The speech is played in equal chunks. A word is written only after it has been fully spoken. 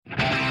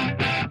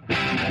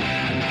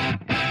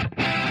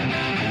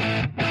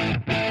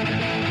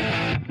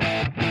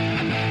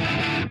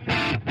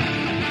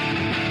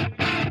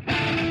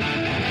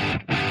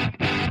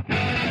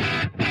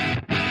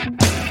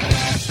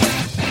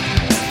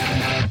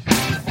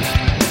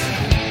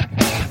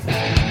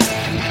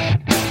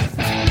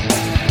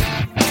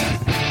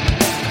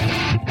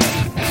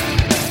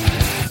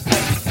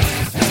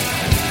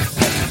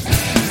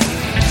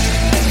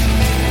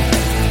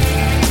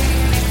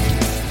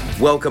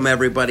Welcome,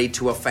 everybody,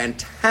 to a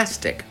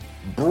fantastic,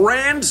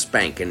 brand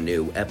spanking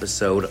new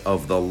episode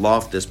of the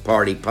Loftus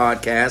Party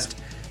Podcast.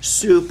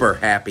 Super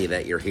happy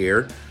that you're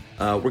here.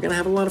 We're going to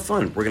have a lot of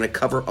fun. We're going to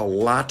cover a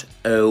lot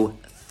of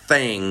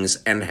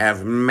things and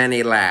have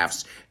many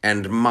laughs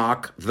and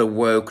mock the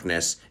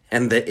wokeness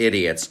and the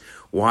idiots.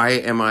 Why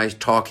am I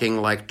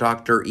talking like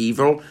Dr.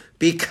 Evil?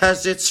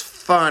 Because it's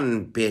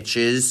fun,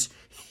 bitches.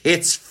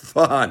 It's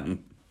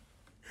fun.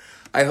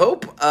 I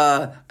hope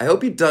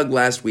you dug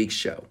last week's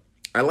show.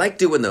 I like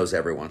doing those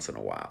every once in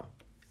a while.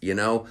 You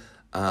know,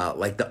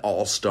 like the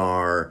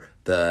All-Star,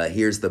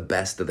 here's the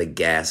best of the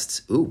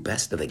guests. Ooh,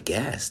 best of the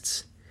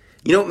guests.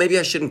 You know, maybe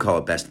I shouldn't call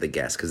it best of the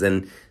guests, because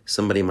then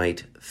somebody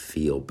might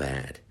feel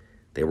bad.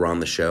 They were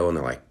on the show and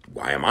they're like,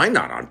 why am I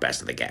not on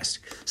best of the guests?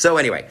 So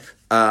anyway,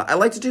 I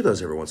like to do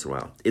those every once in a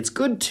while. It's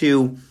good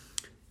to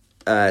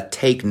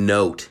take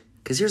note,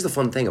 because here's the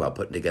fun thing about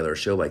putting together a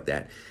show like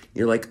that.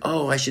 You're like,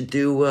 oh, I should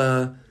do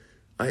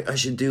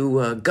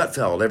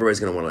Gutfeld. Everybody's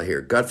going to want to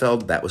hear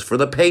Gutfeld. That was for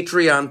the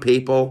Patreon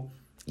people.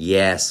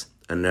 Yes,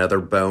 another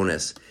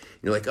bonus.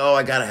 You're like, oh,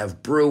 I got to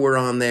have Brewer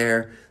on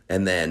there.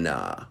 And then,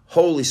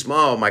 holy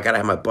small, I got to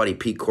have my buddy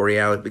Pete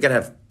Correale. We got to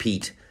have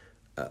Pete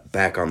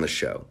back on the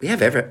show. We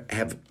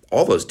have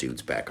all those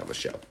dudes back on the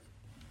show.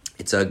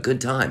 It's a good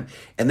time.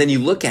 And then you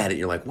look at it and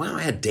you're like, wow,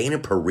 I had Dana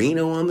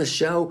Perino on the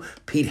show.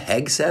 Pete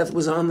Hegseth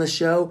was on the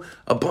show.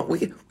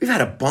 We've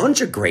had a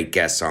bunch of great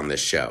guests on this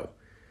show.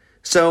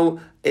 So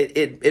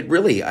it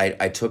really,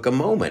 I took a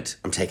moment.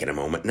 I'm taking a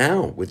moment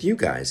now with you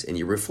guys, and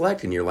you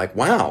reflect and you're like,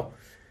 wow,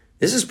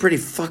 this is pretty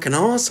fucking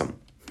awesome.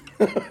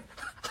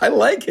 I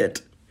like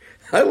it.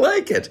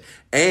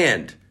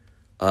 And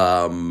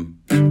I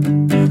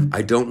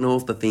don't know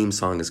if the theme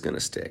song is going to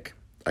stick.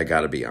 I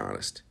got to be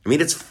honest. I mean,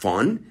 it's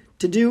fun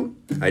to do.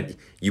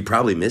 You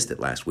probably missed it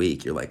last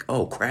week. You're like,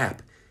 oh,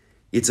 crap.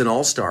 It's an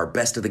all-star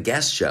best of the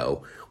guest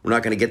show. We're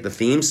not going to get the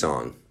theme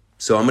song.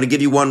 So I'm going to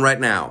give you one right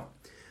now.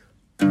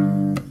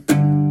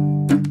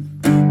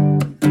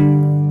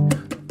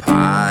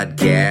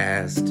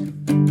 Podcast,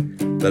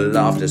 the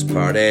Loftus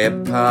Party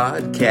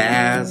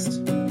Podcast.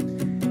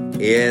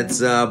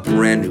 It's a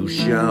brand new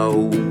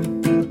show.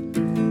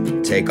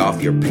 Take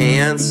off your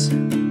pants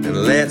and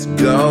let's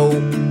go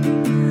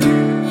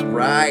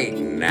right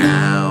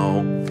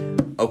now.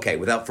 Okay,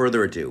 without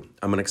further ado,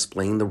 I'm going to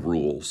explain the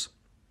rules.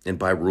 And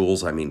by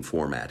rules, I mean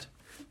format.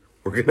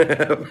 We're going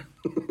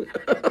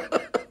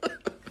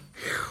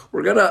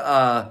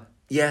to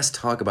yes,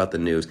 talk about the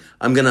news.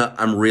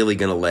 I'm really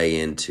gonna lay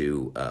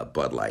into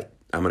Bud Light.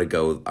 I'm gonna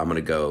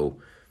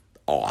go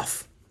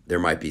off. There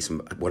might be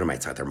some. What am I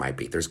talking? There might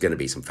be. There's gonna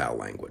be some foul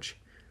language.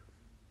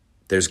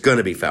 There's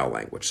gonna be foul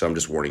language. So I'm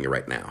just warning you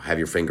right now. Have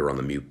your finger on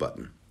the mute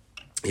button.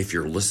 If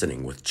you're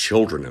listening with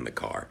children in the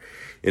car,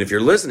 and if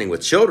you're listening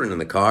with children in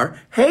the car,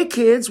 hey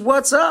kids,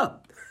 what's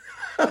up?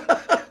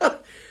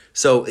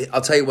 So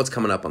I'll tell you what's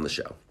coming up on the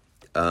show.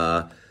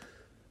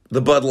 The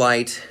Bud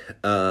Light,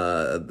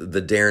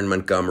 the Darren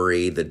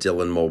Montgomery, the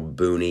Dylan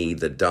Mulbooney,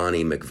 the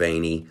Donnie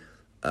McVaney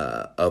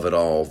of it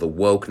all, the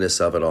wokeness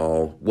of it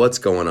all, what's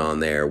going on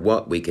there,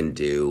 what we can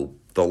do,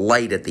 the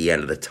light at the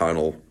end of the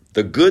tunnel,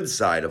 the good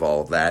side of all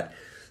of that.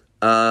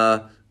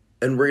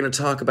 And we're going to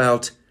talk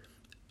about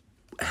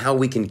how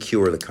we can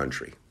cure the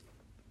country.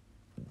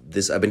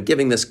 I've been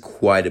giving this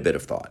quite a bit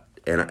of thought,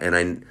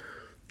 and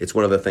it's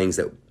one of the things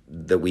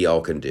that we all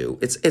can do.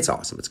 It's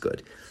awesome. It's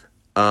good.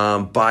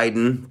 Joe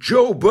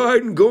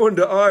Biden going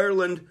to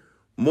Ireland,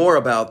 more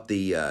about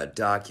the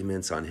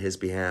documents on his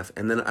behalf,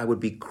 and then I would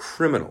be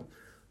criminal.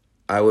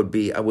 I would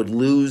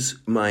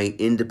lose my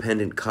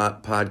independent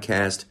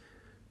podcast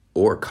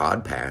or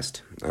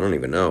codpast. I don't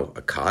even know,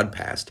 a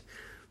codpast.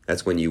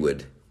 That's when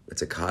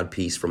it's a cod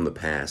piece from the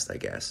past, I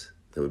guess,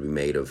 that would be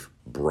made of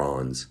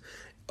bronze.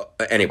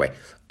 Anyway,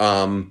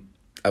 I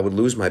would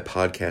lose my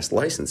podcast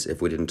license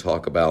if we didn't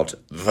talk about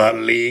the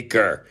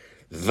leaker.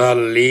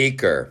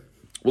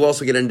 We'll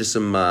also get into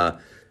some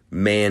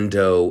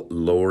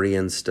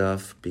Mandalorian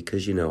stuff,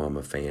 because you know I'm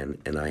a fan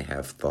and I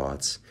have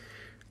thoughts.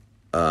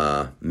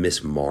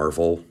 Miss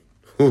Marvel.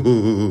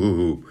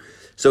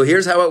 So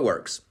here's how it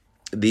works.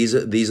 These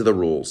are the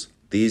rules.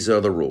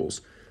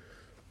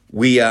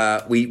 We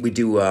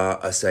do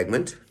a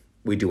segment.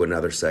 We do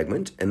another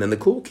segment, and then the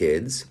cool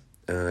kids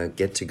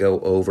get to go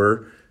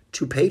over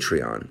to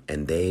Patreon,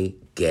 and they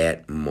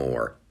get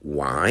more.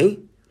 Why?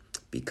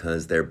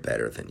 Because they're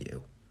better than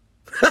you.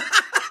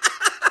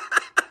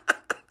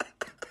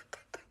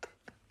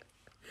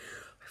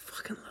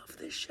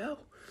 Show.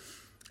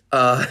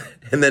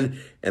 And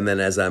then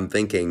as I'm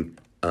thinking,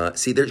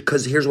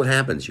 because here's what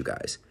happens, you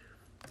guys.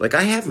 Like,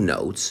 I have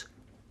notes.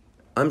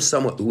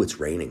 It's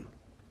raining.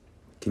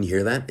 Can you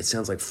hear that? It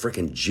sounds like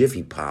freaking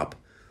Jiffy Pop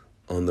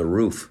on the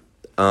roof.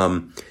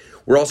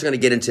 We're also going to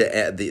get into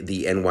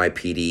the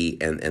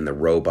NYPD and the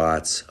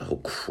robots. Oh,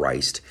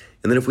 Christ.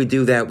 And then if we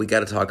do that, we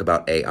got to talk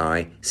about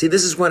AI. See,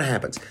 this is what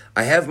happens.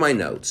 I have my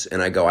notes,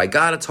 and I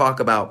got to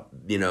talk about,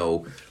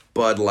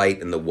 Bud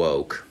Light and the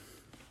woke.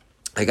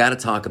 I got to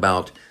talk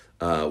about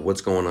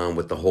what's going on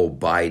with the whole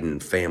Biden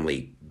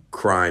family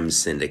crime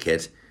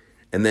syndicate.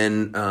 And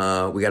then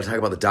we got to talk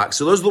about the doc.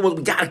 So those are the ones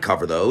we got to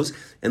cover those.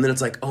 And then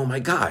it's like, oh my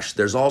gosh,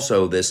 there's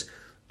also this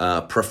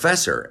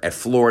professor at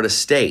Florida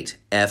State,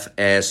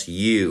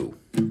 FSU.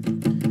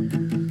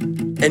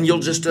 And you're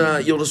going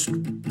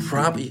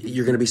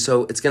to be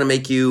so, it's going to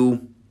make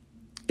you,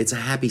 it's a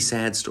happy,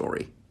 sad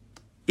story.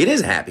 It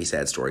is a happy,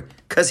 sad story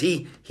because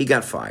he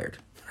got fired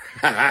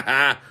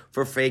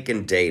for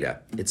faking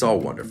data. It's all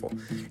wonderful.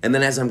 And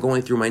then as I'm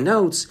going through my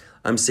notes,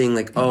 I'm seeing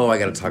like, oh, I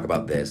got to talk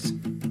about this.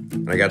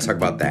 And I got to talk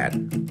about that.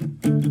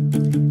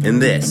 And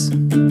this.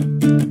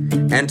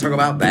 And talk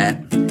about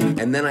that.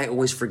 And then I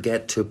always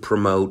forget to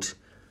promote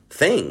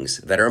things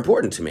that are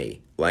important to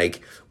me.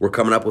 Like, we're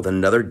coming up with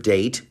another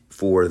date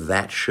for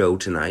that show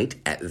tonight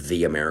at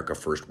the America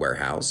First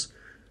Warehouse.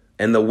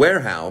 And the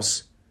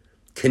warehouse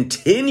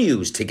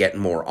continues to get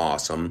more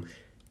awesome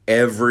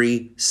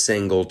every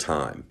single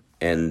time.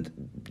 And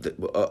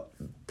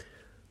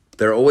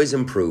they're always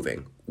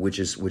improving, which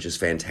is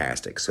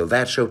fantastic. So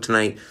that show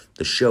tonight,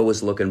 the show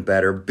is looking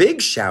better.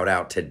 Big shout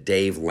out to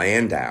Dave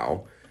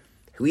Landau.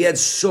 We had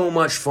so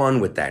much fun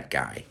with that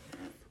guy.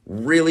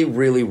 Really,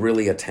 really,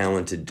 really a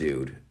talented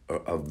dude.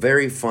 A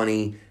very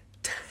funny,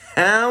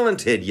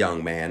 talented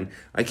young man.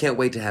 I can't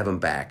wait to have him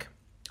back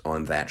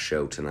on that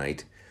show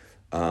tonight.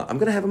 I'm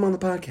going to have him on the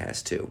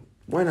podcast too.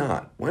 Why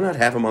not? Why not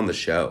have him on the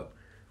show?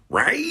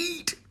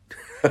 Right?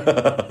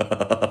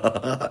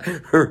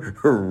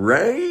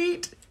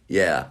 Right?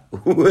 Yeah,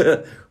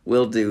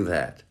 we'll do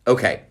that.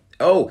 Okay.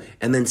 Oh,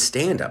 and then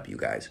stand up, you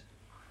guys.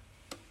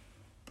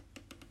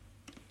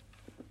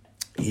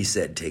 He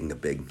said, taking a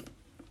big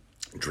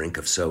drink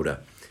of soda.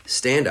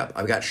 Stand up.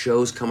 I've got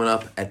shows coming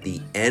up at the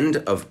end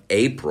of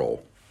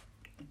April.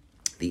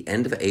 The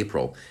end of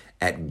April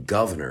at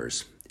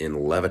Governor's in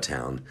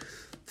Levittown.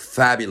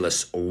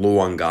 Fabulous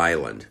Long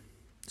Island.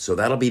 So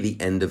that'll be the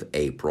end of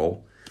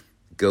April.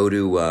 Go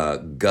to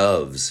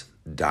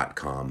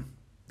govs.com.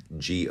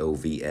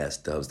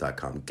 Govs,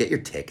 doves.com. Get your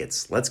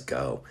tickets. Let's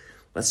go.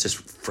 Let's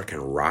just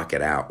freaking rock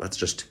it out. Let's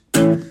just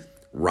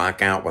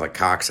rock out with the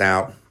cocks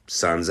out,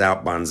 sun's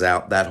out, buns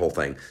out, that whole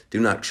thing. Do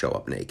not show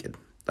up naked.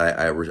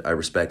 I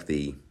respect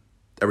you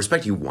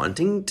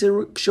wanting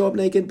to show up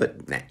naked,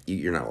 but nah,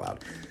 you're not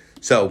allowed.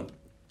 So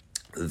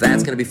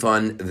that's going to be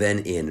fun. Then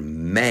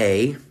in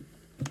May,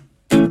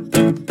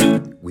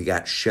 we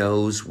got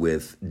shows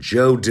with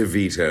Joe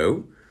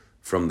DeVito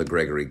from the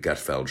Gregory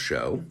Gutfeld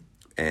Show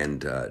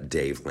and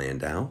Dave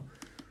Landau.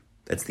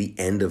 That's the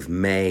end of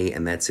May,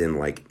 and that's in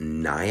like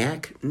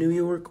Nyack, New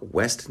York,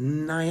 West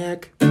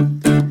Nyack.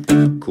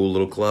 Cool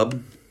little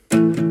club.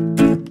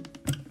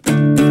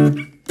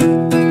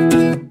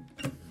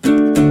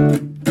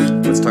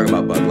 Let's talk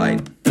about Bud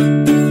Light.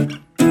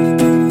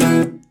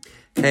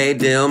 Hey,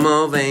 Dill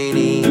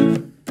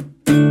Mulvaney,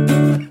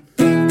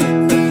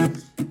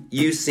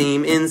 you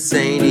seem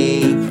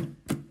insane-y.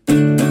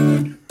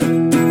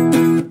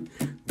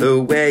 The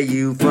way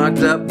you fucked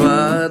up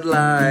Bud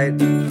Light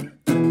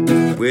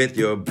with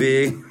your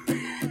big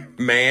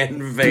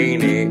man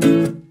veiny.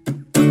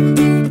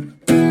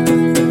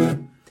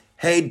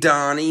 Hey,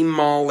 Donnie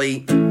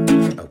Molly.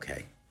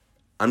 Okay,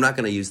 I'm not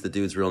going to use the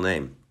dude's real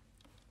name,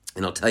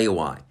 and I'll tell you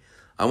why.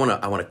 I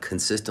want to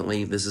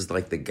consistently, this is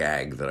like the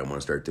gag that I want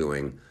to start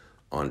doing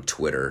on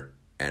Twitter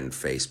and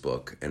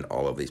Facebook and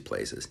all of these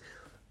places.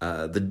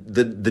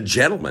 The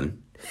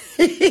gentleman,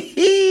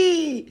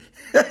 the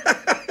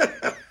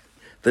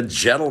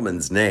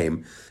gentleman's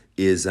name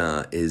is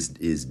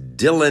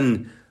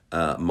Dylan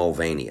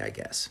Mulvaney, I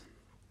guess.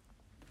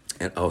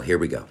 And oh, here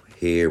we go.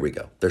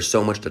 There's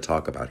so much to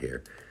talk about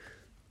here.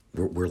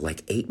 We're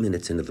like 8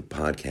 minutes into the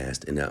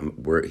podcast, and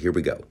here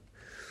we go.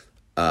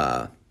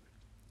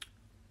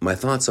 My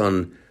thoughts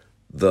on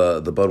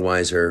the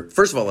Budweiser.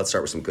 First of all, let's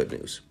start with some good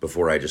news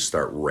before I just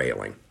start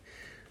railing.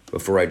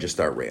 It's not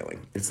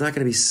going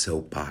to be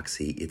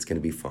soapboxy. It's going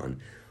to be fun.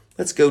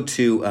 Let's go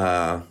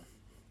to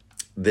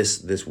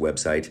this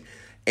website.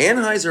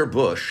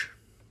 Anheuser-Busch.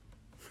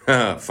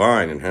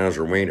 Fine,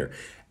 Anheuser-Wiener.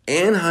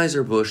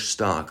 Anheuser-Busch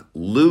stock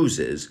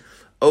loses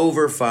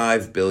over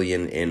 $5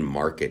 billion in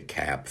market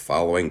cap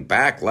following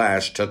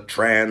backlash to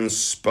trans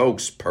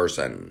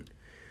spokesperson.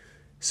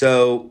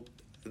 So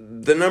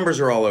the numbers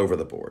are all over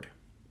the board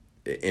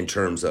in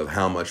terms of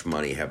how much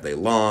money have they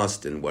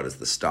lost and what is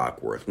the stock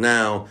worth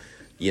now.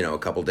 You know, a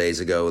couple days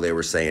ago they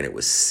were saying it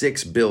was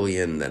 $6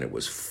 billion, then it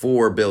was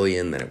 $4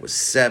 billion, then it was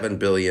 $7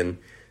 billion.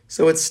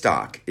 So it's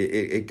stock.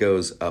 It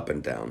goes up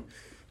and down,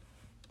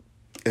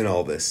 and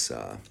all this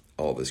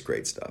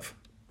great stuff.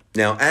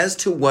 Now, as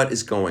to what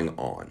is going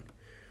on,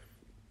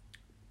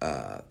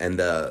 and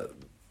the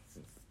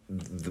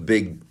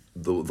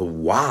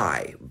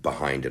why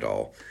behind it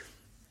all,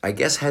 I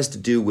guess has to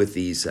do with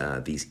these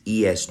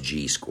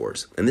ESG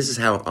scores. And this is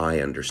how I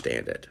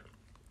understand it.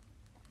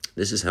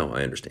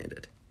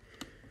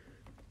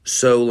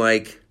 So,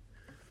 like,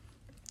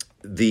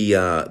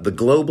 the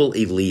global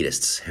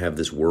elitists have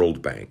this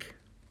World Bank,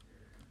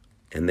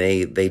 and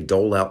they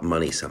dole out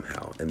money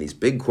somehow. And these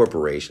big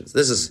corporations,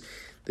 this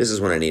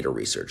is when I need a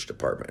research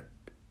department.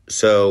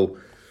 So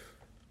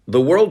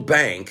the World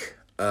Bank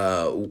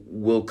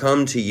will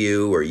come to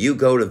you or you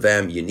go to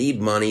them. You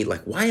need money.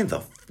 Like, why in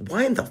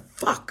the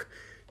fuck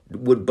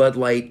would Bud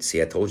Light?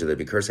 See, I told you they'd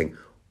be cursing.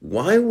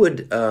 Why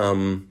would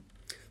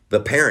the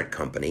parent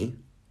company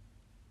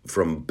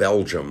from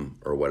Belgium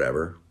or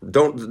whatever?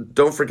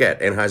 Don't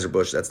forget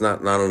Anheuser-Busch. That's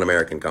not an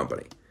American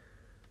company.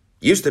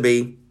 Used to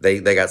be. They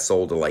got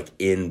sold to like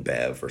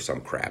InBev or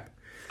some crap.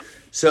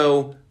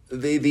 So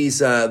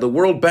the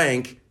World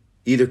Bank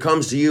either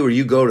comes to you or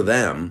you go to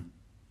them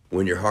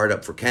when you're hard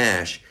up for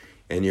cash,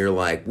 and you're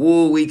like,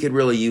 whoa, we could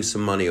really use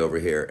some money over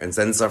here. And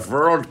then the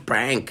World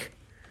Bank,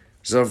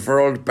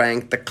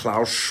 the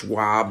Klaus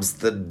Schwabs,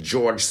 the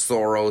George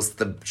Soros,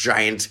 the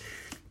giant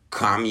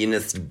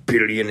communist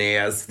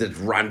billionaires that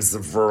runs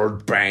the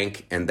World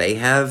Bank, and they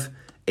have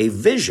a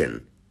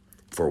vision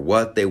for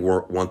what they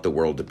want the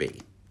world to be.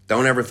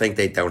 Don't ever think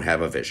they don't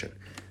have a vision.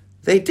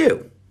 They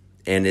do.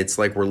 And it's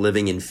like we're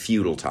living in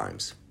feudal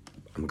times.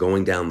 I'm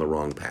going down the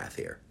wrong path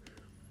here.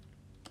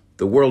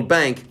 The World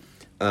Bank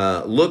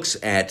looks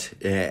at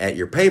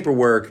your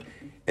paperwork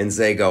and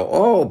they go,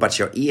 oh, but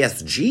your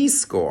ESG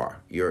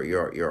score,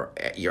 your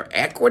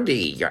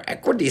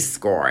equity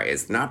score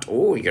is not,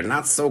 you're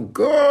not so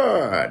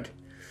good.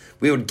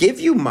 We would give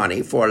you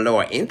money for a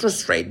lower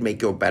interest rate,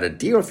 make you a better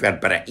deal if you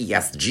had better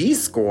ESG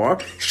score.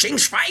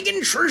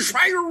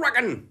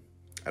 Schweigen.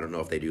 I don't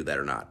know if they do that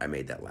or not. I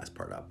made that last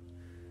part up.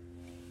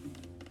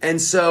 And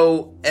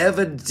so,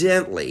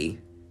 evidently,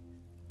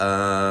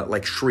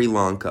 like Sri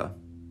Lanka,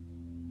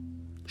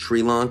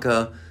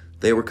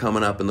 they were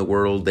coming up in the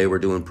world. They were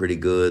doing pretty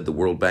good. The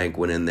World Bank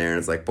went in there and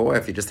it's like, boy,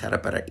 if you just had a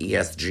better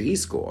ESG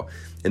score.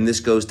 And this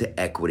goes to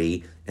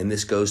equity, and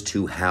this goes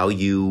to how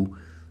you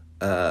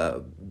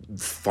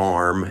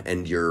farm,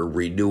 and you're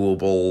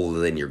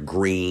renewable, and you're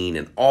green,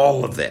 and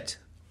all of it.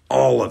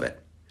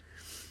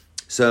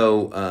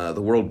 So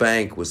the World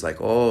Bank was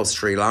like, oh,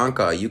 Sri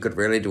Lanka, you could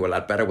really do a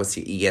lot better with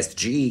your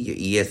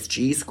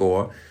ESG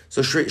score.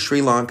 So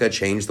Sri Lanka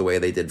changed the way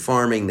they did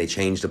farming. They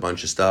changed a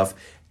bunch of stuff,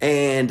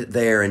 and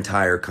their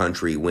entire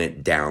country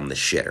went down the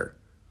shitter.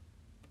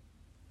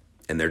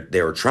 And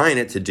they were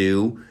trying to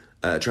do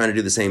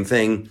the same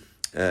thing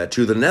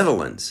to the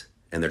Netherlands,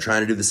 and they're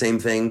trying to do the same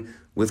thing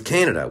with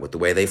Canada, with the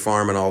way they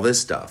farm and all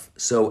this stuff.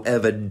 So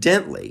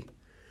evidently,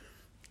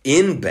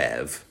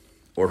 InBev,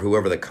 or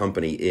whoever the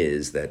company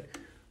is that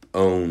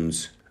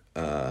owns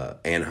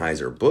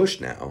Anheuser-Busch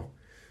now,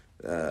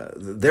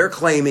 they're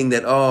claiming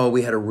that,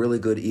 we had a really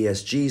good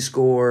ESG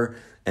score,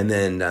 and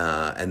then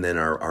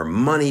our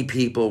money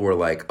people were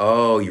like,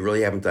 oh, you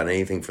really haven't done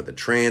anything for the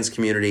trans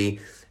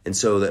community, and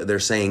so they're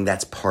saying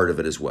that's part of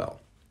it as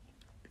well.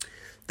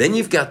 Then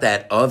you've got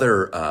that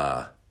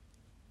other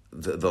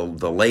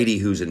the lady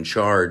who's in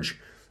charge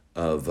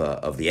of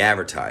the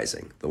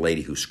advertising, the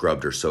lady who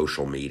scrubbed her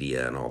social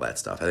media and all that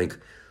stuff. I think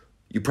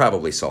you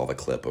probably saw the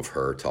clip of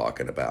her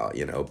talking about,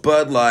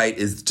 Bud Light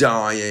is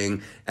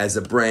dying as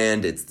a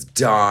brand. It's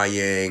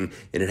dying.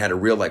 And it had a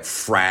real,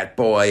 frat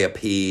boy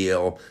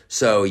appeal.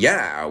 So,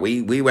 yeah,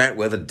 we went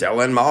with a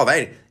Dylan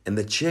Mulvaney. And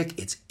the chick,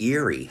 it's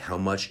eerie how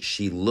much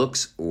she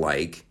looks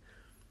like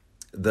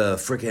the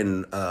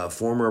freaking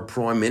former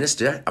Prime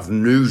Minister of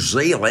New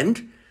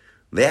Zealand.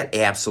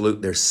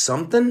 There's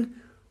something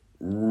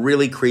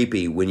really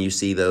creepy when you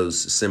see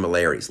those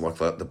similarities. Like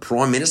the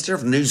Prime Minister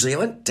of New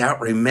Zealand, don't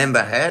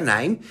remember her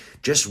name,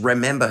 just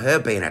remember her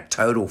being a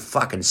total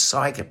fucking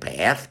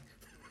psychopath.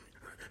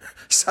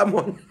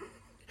 Someone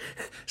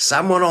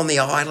on the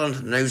island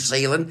of New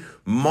Zealand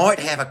might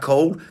have a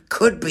cold,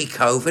 could be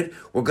COVID.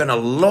 We're going to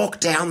lock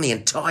down the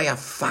entire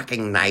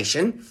fucking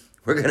nation.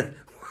 We're going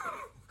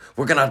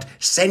to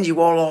send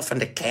you all off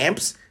into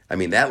camps. I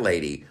mean, that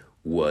lady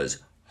was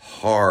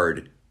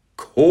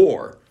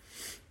hardcore.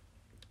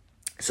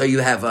 So you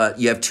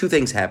have two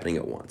things happening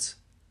at once.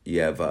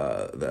 You have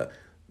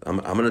I'm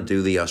going to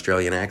do the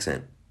Australian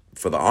accent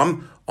for the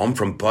I'm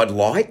from Bud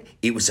Light.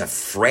 It was a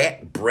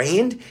frat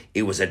brand.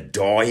 It was a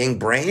dying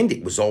brand.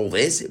 It was all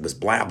this. It was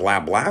blah blah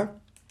blah.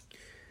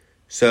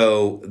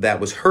 So that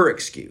was her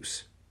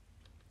excuse.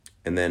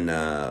 And then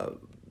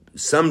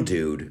some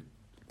dude.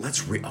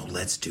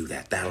 Let's do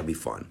that. That'll be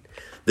fun.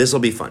 This will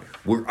be fun.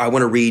 I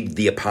want to read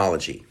the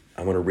apology.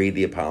 From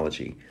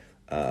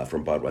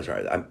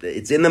Budweiser.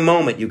 It's in the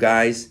moment, you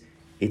guys.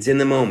 It's in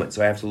the moment,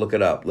 so I have to look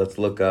it up. Let's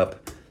look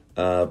up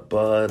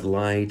Bud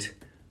Light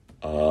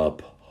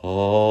apology.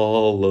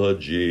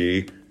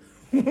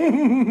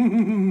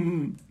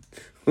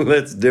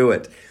 Let's do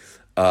it.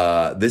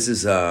 This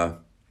is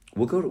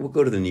we'll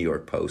go to the New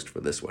York Post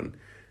for this one.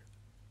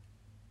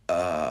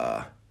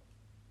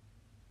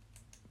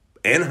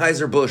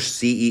 Anheuser-Busch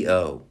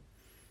CEO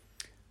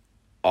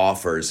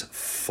offers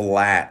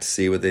flat.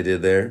 See what they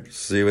did there?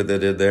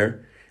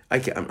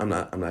 I'm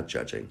not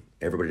judging.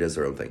 Everybody does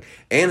their own thing.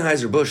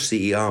 Anheuser-Busch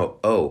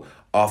CEO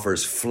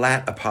offers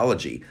flat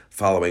apology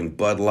following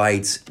Bud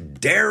Light's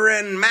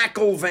Darren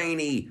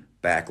McIlvaney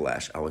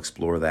backlash. I'll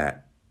explore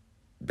that.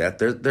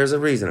 There's a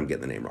reason I'm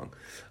getting the name wrong.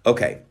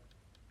 Okay.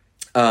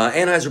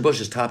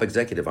 Anheuser-Busch's top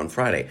executive on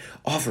Friday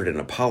offered an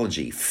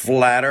apology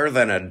flatter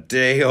than a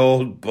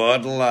day-old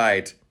Bud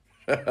Light.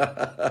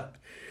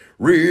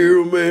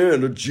 Real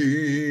men of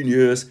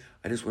genius.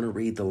 I just want to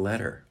read the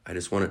letter.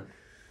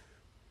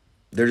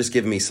 They're just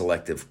giving me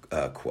selective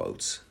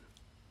quotes.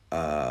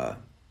 So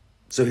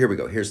here we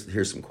go.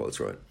 Here's some quotes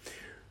from it.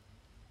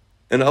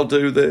 And I'm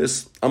going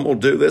to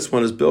do this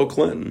one as Bill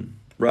Clinton,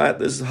 right?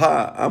 This is,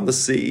 hi, I'm the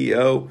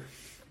CEO.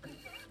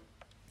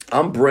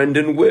 I'm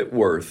Brendan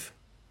Whitworth.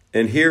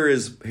 And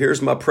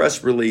here's my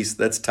press release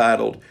that's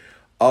titled,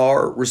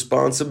 Our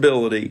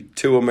Responsibility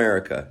to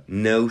America.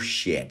 No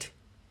shit.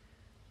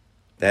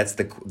 That's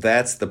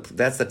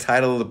the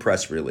title of the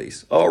press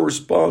release. Our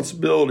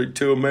Responsibility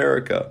to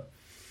America.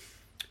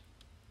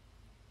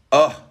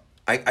 Oh,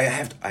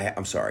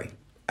 I'm sorry.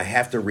 I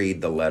have to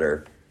read the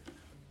letter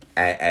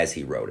as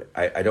he wrote it.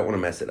 I don't want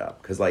to mess it up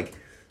because like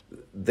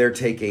they're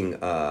taking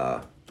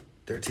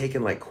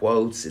like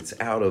quotes. It's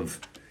out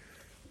of.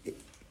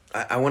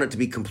 I want it to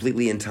be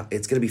completely it's going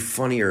to be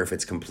funnier if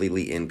it's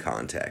completely in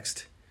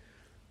context.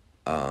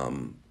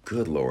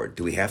 Good Lord,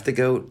 do we have to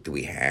go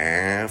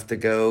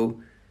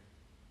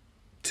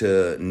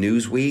to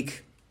Newsweek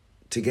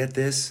to get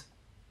this?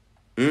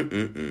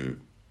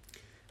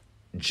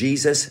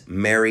 Jesus,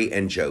 Mary,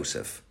 and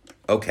Joseph.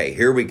 Okay,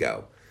 here we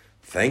go.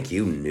 Thank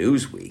you,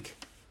 Newsweek.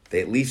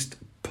 They at least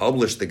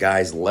published the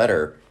guy's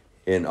letter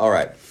in, all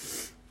right.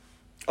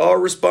 Our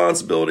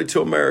responsibility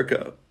to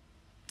America.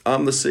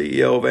 I'm the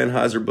CEO of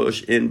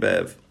Anheuser-Busch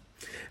InBev.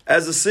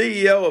 As the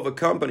CEO of a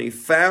company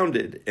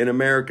founded in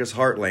America's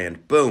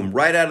heartland, boom,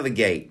 right out of the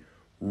gate.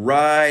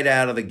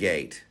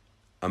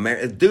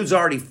 Dude's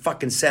already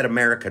fucking said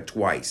America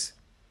twice.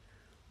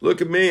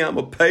 Look at me, I'm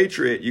a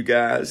patriot, you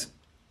guys.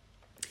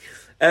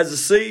 As the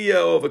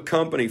CEO of a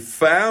company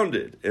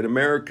founded in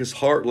America's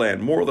heartland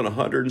more than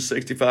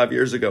 165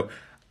 years ago,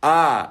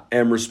 I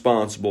am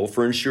responsible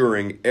for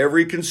ensuring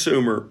every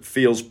consumer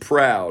feels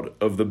proud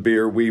of the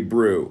beer we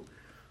brew.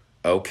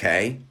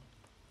 Okay,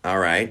 all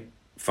right,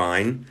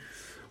 fine.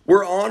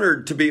 We're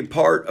honored to be a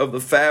part of the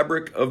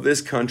fabric of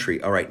this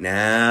country. All right,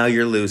 now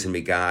you're losing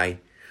me, guy.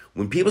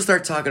 When people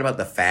start talking about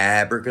the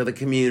fabric of the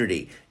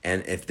community,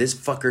 and if this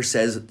fucker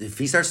if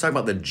he starts talking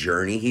about the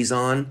journey he's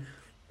on,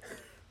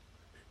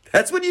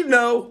 that's when you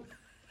know.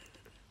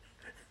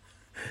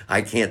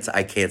 I can't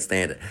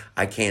stand it.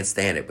 I can't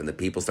stand it when the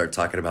people start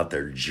talking about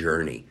their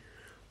journey.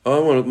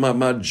 Oh,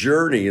 my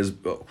journey is.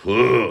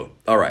 All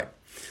right.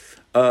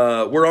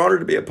 We're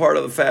honored to be a part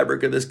of the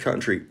fabric of this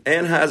country.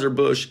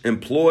 Anheuser-Busch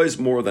employs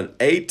more than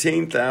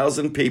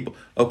 18,000 people.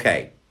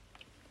 Okay.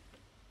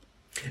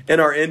 And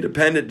our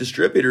independent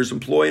distributors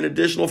employ an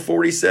additional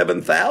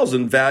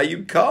 47,000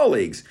 valued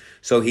colleagues.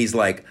 So he's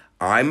like,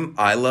 I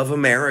love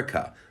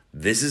America.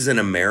 This is an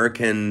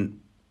American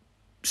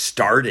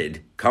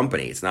started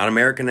company. It's not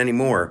American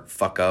anymore,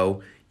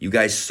 fucko. You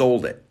guys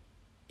sold it.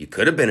 You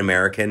could have been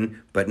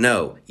American, but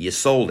no, you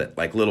sold it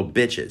like little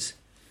bitches.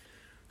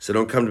 So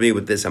don't come to me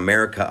with this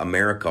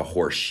America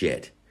horse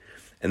shit.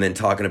 And then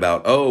talking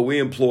about, oh, we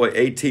employ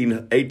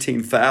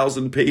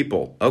 18,000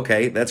 people.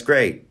 Okay, that's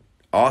great.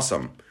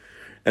 Awesome.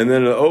 And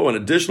then, an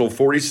additional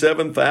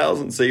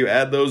 47,000. So you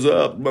add those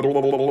up.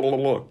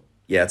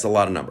 Yeah, it's a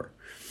lot of number.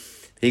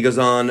 He goes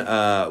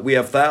on, we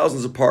have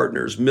thousands of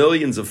partners,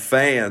 millions of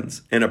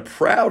fans, and a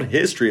proud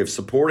history of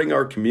supporting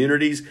our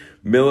communities,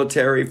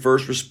 military,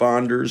 first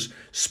responders,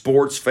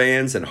 sports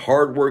fans, and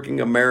hardworking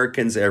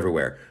Americans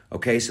everywhere.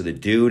 Okay, so the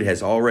dude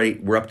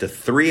we're up to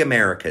 3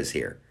 Americas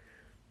here.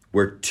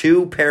 We're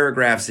 2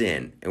 paragraphs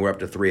in, and we're up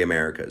to 3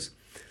 Americas.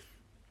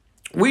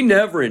 We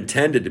never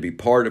intended to be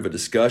part of a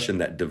discussion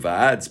that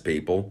divides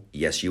people.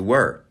 Yes, you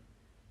were.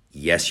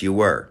 Yes, you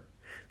were.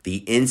 The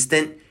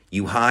instant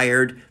you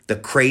hired the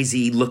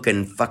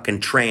crazy-looking fucking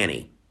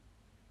tranny.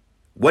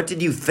 What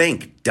did you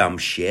think, dumb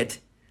shit?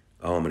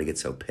 Oh, I'm going to get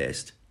so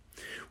pissed.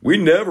 We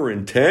never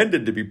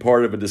intended to be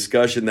part of a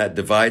discussion that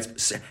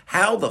divides.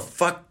 How the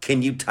fuck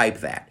can you type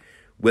that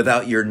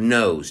without your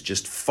nose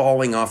just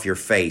falling off your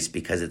face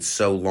because it's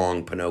so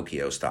long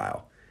Pinocchio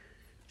style?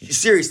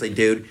 Seriously,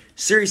 dude.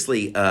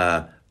 Seriously,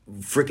 freaking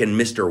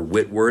Mr.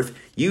 Whitworth.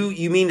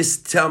 You mean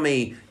to tell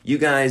me you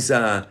guys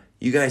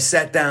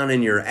sat down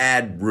in your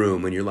ad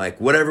room and you're like,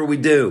 whatever we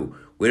do,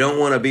 we don't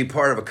want to be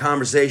part of a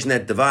conversation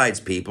that divides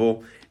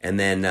people. And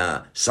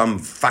then some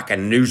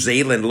fucking New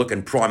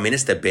Zealand-looking prime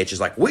minister bitch is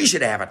like, we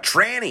should have a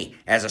tranny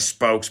as a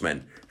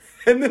spokesman.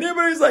 And then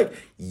everybody's like,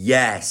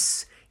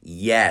 yes,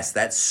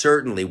 that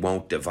certainly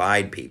won't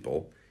divide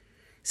people.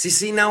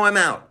 See, now I'm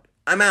out.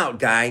 I'm out,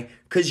 guy,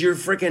 because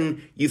you've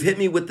hit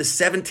me with the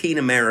 17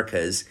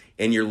 Americas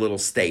in your little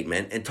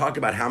statement and talked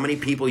about how many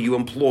people you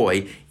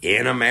employ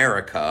in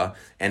America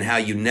and how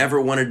you never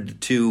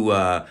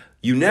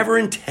you never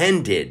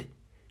intended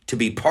to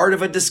be part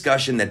of a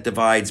discussion that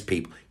divides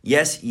people.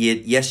 Yes,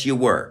 you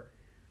were.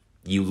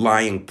 You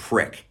lying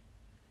prick.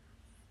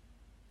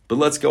 But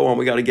let's go on.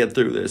 We got to get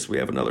through this. We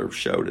have another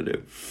show to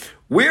do.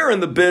 We're in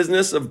the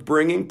business of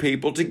bringing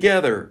people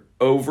together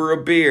over a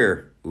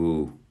beer.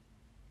 Ooh.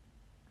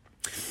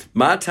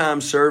 My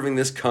time serving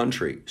this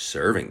country.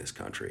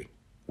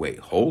 Wait,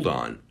 hold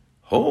on.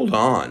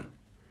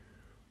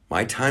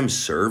 My time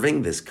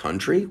serving this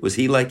country? Was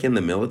he like in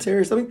the military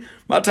or something?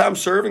 My time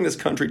serving this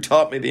country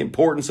taught me the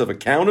importance of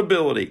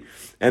accountability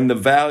and the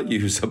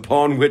values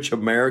upon which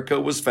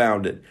America was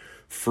founded.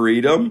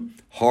 Freedom,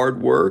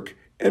 hard work,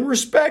 and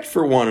respect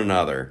for one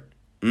another.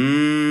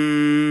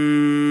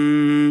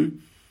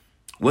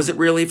 Was it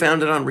really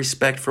founded on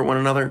respect for one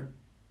another?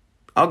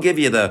 I'll give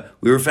you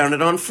we were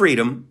founded on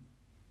freedom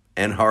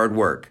and hard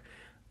work.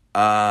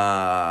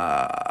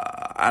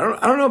 I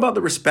don't know about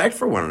the respect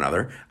for one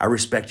another. I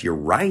respect your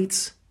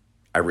rights.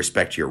 But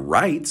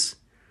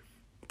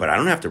I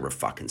don't have to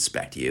fucking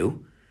respect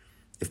you.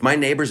 If my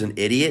neighbor's an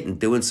idiot and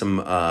doing some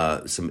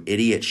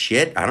idiot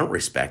shit, I don't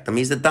respect him.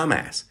 He's a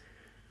dumbass.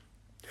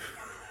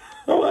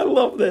 Oh, I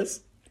love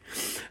this.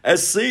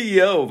 As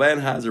CEO of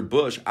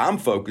Anheuser-Busch, I'm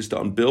focused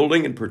on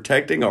building and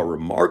protecting our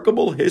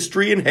remarkable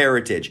history and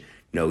heritage.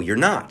 No, you're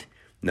not.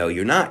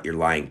 You're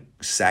lying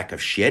sack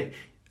of shit.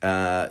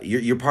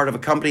 You're part of a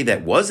company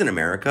that was in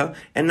America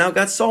and now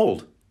got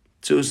sold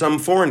to some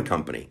foreign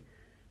company.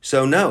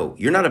 So no,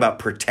 you're not about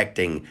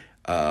protecting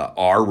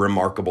our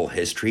remarkable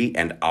history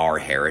and our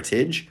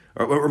heritage.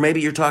 Or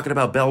maybe you're talking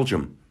about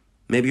Belgium.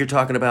 Maybe you're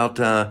talking about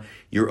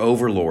your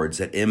overlords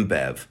at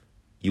InBev.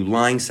 You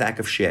lying sack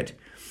of shit.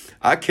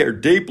 I care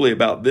deeply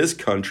about this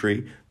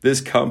country, this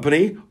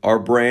company, our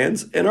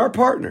brands, and our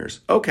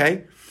partners.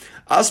 Okay.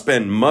 I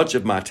spend much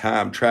of my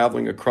time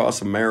traveling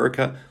across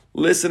America,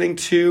 listening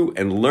to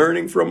and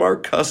learning from our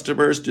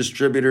customers,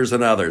 distributors,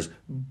 and others.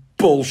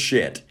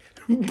 Bullshit.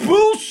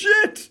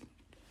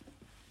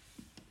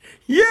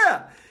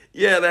 Yeah,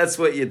 that's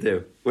what you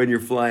do when you're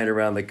flying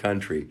around the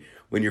country.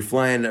 When you're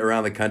flying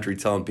around the country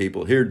telling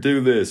people, here,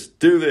 do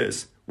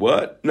this.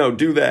 What? No,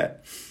 do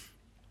that.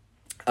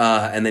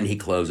 And then he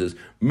closes,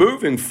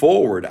 moving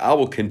forward, I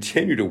will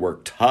continue to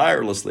work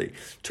tirelessly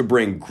to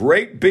bring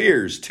great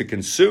beers to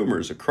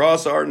consumers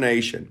across our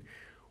nation.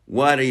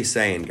 What are you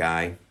saying,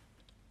 guy?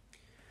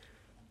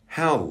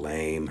 How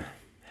lame.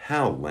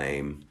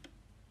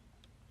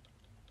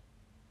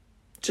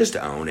 Just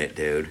own it,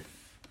 dude.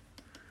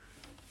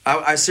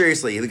 I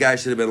seriously, the guy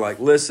should have been like,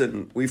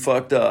 listen, we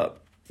fucked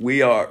up.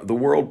 The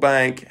World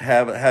Bank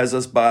has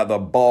us by the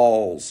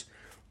balls.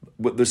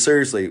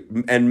 Seriously,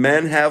 and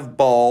men have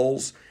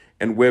balls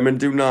and women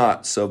do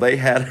not. So they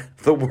had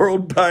the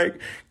World Bank.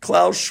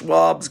 Klaus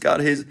Schwab's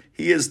got he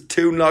is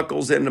 2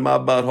 knuckles into my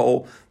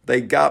butthole. They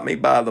got me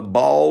by the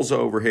balls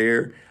over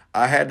here.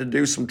 I had to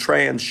do some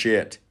trans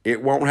shit.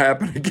 It won't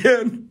happen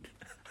again.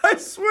 I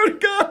swear to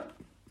God.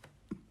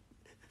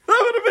 That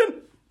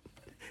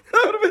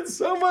would have been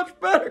so much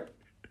better.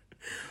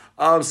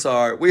 I'm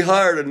sorry. We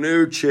hired a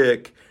new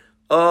chick.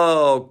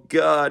 Oh,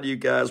 God, you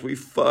guys, we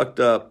fucked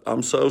up.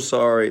 I'm so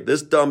sorry.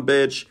 This dumb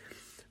bitch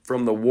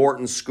from the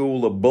Wharton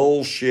School of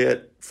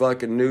Bullshit,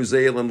 fucking New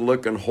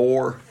Zealand-looking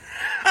whore.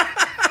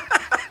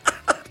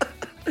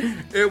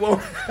 It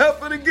won't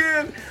happen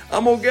again.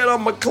 I'm going to get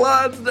on my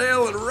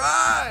Clydesdale and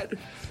ride.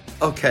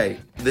 Okay,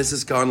 this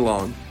has gone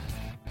long.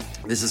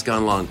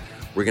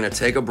 We're going to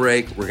take a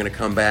break. We're going to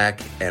come back,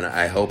 and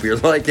I hope you're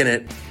liking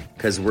it,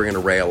 because we're going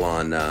to rail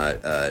on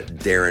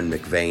Darren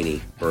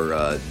McVaney,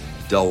 or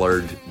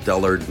Dullard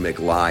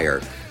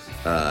McLiar,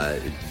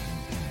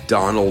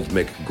 Donald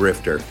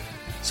McGrifter.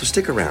 So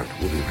stick around.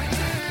 We'll be right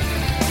back.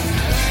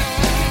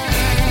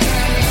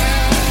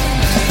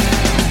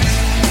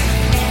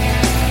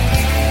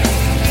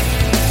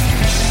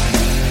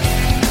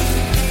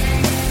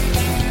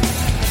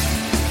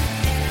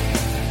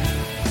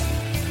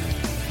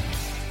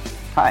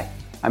 Hi,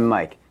 I'm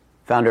Mike,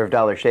 founder of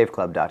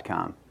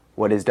DollarShaveClub.com.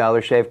 What is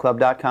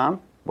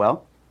DollarShaveClub.com?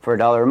 Well, for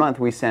 $1 a month,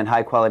 we send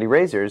high-quality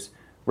razors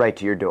right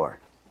to your door.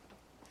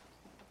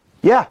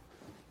 Yeah,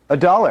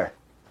 $1.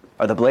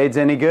 Are the blades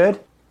any good?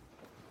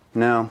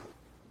 No.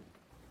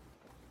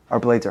 Our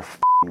blades are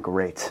f***ing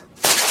great.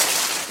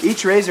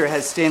 Each razor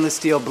has stainless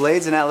steel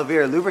blades, an aloe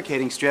vera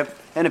lubricating strip,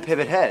 and a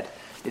pivot head.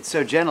 It's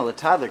so gentle a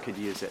toddler could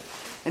use it.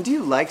 And do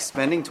you like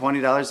spending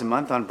 $20 a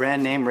month on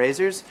brand name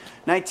razors?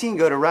 19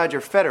 go to Roger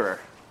Federer.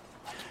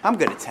 I'm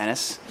good at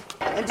tennis.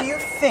 And do you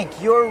think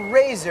your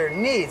razor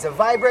needs a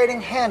vibrating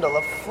handle,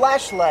 a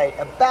flashlight,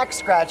 a back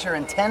scratcher,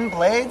 and 10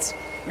 blades?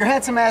 Your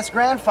handsome-ass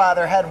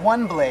grandfather had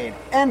 1 blade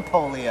and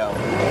polio.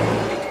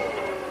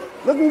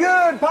 Looking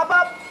good,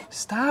 Pop-Up!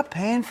 Stop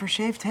paying for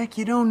shave tech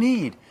you don't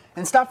need.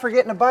 And stop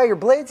forgetting to buy your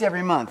blades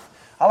every month.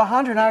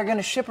 Alejandro and I are going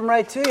to ship them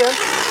right to you.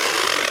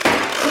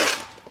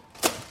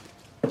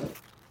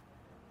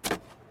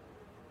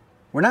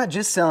 We're not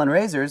just selling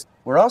razors,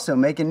 we're also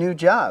making new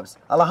jobs.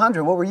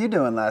 Alejandro, what were you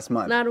doing last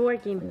month? Not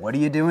working. What are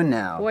you doing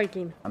now?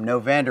 Working. I'm no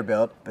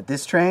Vanderbilt, but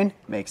this train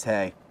makes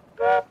hay.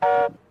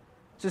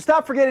 So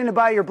stop forgetting to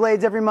buy your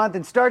blades every month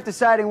and start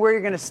deciding where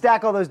you're going to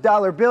stack all those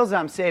dollar bills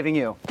I'm saving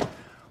you.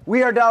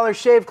 We are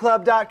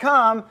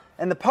DollarShaveClub.com,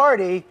 and the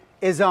party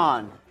is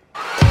on.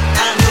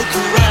 I know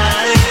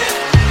karate,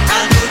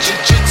 I know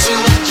jiu-jitsu,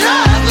 I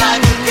drive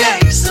like a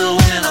gangster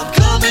when I'm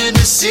coming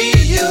to see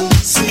you,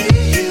 see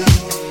you.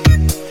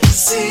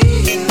 See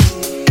you,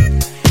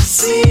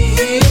 see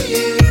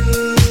you.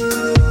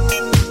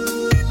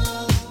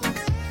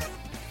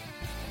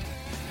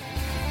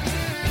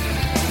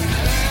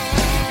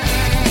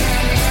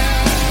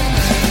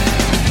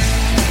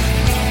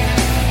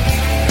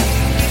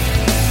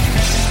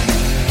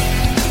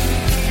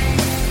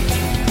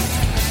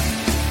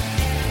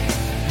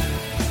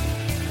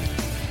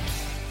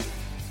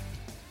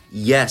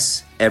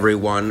 Yes,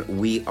 everyone,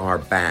 we are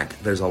back.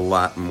 There's a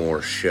lot more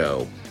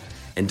show.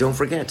 And don't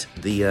forget,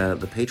 the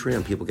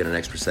Patreon people get an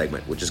extra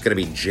segment, which is going to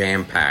be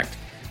jam-packed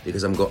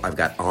because I've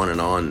got on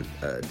and on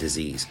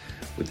disease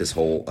with this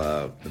whole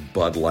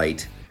Bud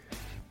Light,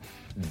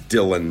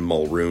 Dylan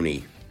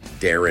Mulrooney,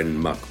 Darren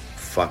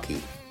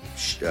McFucky.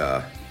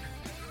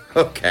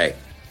 Okay.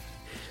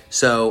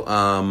 So,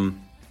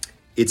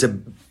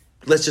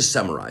 let's just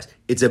summarize.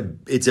 It's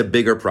a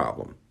bigger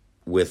problem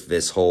with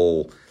this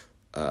whole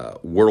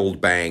World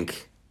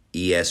Bank,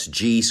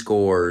 ESG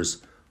scores,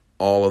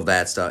 all of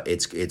that stuff.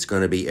 It's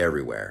going to be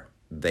everywhere.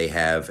 They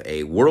have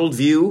a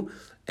worldview,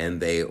 and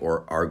they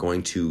are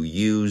going to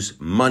use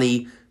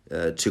money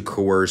to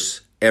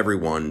coerce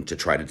everyone to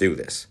try to do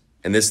this.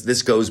 And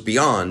this goes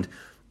beyond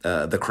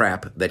the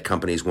crap that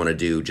companies want to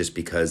do just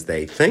because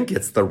they think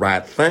it's the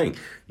right thing.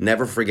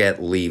 Never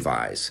forget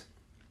Levi's.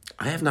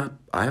 I have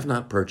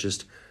not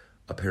purchased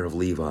a pair of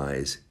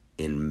Levi's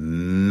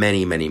in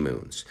many, many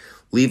moons.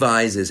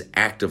 Levi's is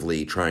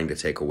actively trying to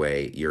take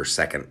away your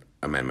Second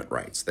Amendment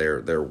rights.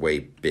 They're way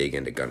big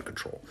into gun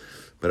control.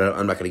 But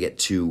I'm not going to get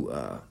too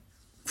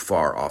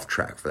far off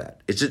track for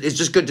that. It's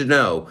just good to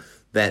know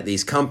that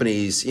these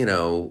companies,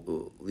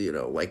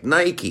 like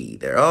Nike,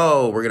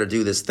 we're going to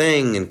do this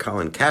thing, and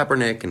Colin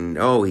Kaepernick, and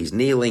he's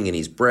kneeling and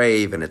he's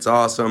brave and it's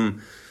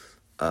awesome.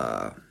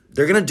 They're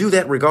going to do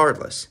that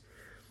regardless.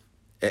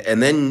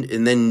 And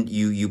then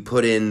you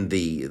put in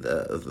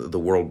the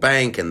World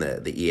Bank and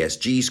the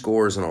ESG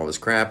scores and all this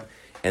crap,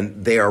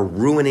 and they are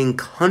ruining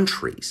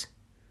countries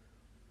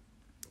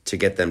to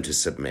get them to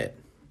submit,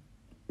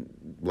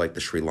 like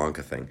the Sri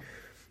Lanka thing.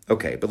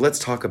 Okay, but let's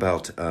talk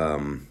about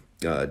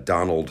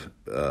Donald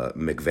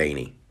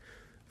McVaney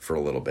for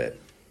a little bit,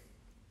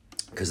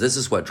 because this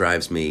is what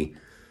drives me.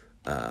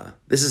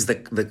 This is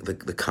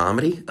the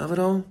comedy of it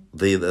all,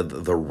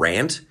 the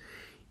rant,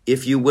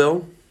 if you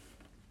will.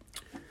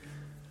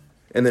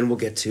 And then we'll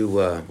get to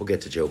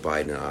Joe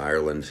Biden and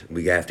Ireland.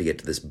 We have to get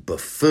to this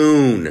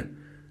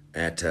buffoon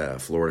at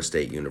Florida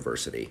State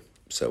University.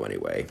 So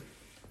anyway,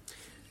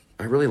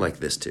 I really like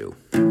this too.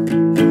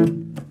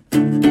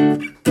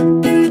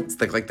 It's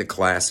like the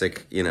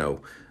classic,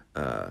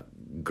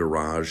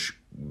 garage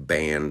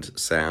band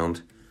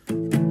sound.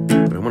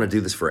 But I want to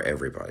do this for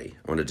everybody.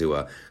 I want to do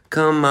a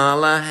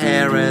Kamala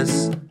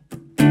Harris.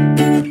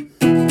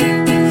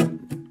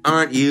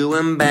 Aren't you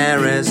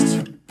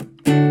embarrassed?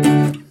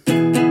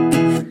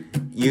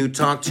 You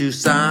talk to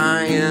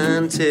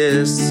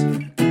scientists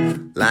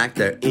like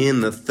they're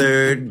in the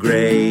third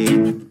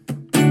grade.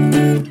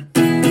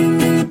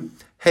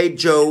 Hey,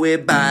 Joey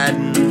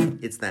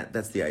Biden.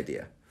 That's the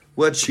idea.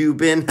 What you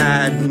been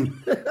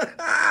hiding?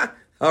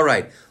 All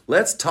right,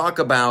 let's talk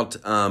about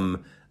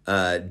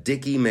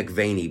Dickie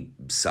McVaney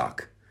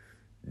suck,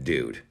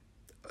 dude.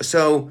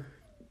 So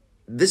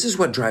this is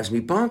what drives me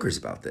bonkers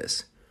about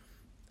this.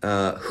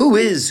 Who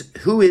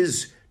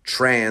is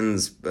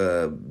trans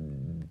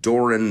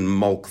Doran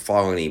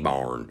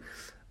Mulcahy-Barn?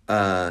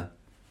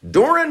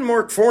 Doran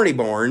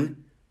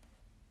Mulcahy-Barn,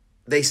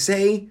 they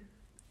say,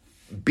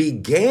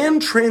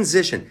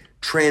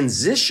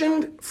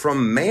 transitioned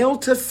from male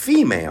to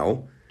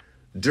female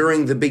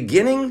during the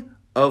beginning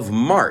of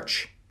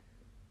March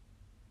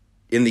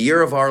in the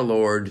year of our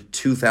Lord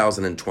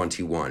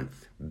 2021.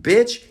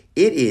 Bitch,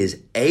 it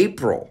is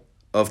April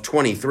of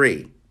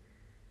 23.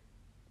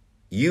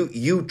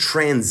 You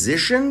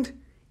transitioned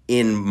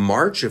in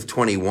March of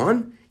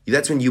 21?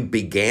 That's when you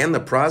began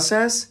the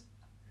process?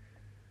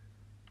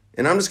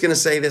 And I'm just going to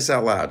say this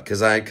out loud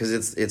because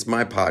it's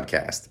my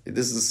podcast.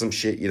 This is some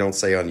shit you don't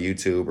say on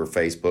YouTube or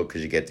Facebook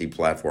because you get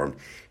deplatformed.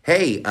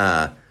 Hey,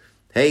 Dorinda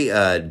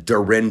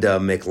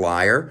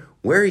McLiar,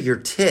 where are your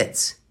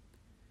tits?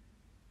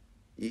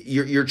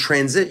 You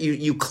claim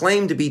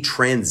to be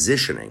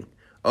transitioning.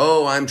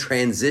 Oh, I'm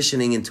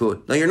transitioning into a...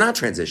 No, you're not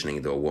transitioning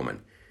into a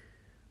woman.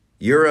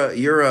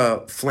 You're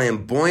a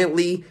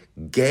flamboyantly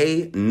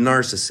gay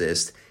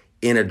narcissist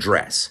in a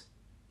dress.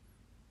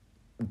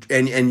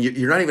 And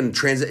you're not even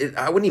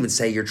I wouldn't even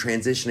say you're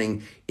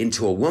transitioning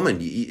into a woman.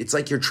 It's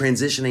like you're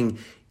transitioning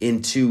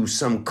into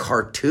some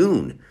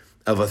cartoon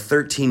of a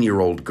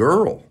 13-year-old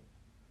girl.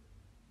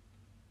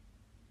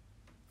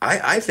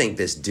 I think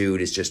this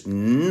dude is just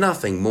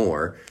nothing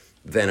more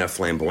than a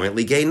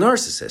flamboyantly gay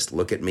narcissist.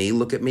 Look at me,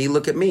 look at me,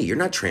 look at me. You're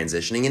not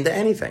transitioning into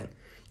anything.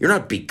 You're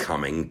not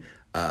becoming,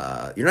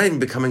 you're not even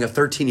becoming a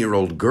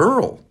 13-year-old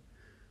girl.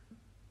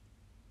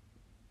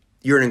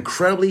 You're an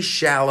incredibly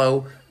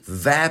shallow,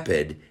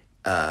 vapid,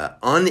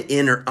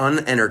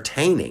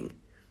 unentertaining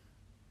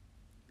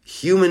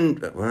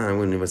human, well, I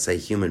wouldn't even say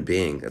human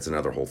being. That's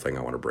another whole thing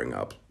I want to bring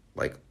up.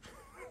 Like,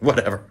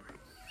 whatever.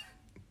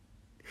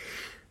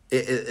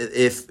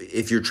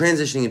 If you're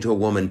transitioning into a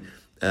woman,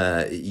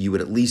 you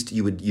would at least,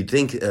 you'd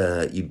think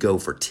you'd go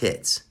for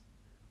tits,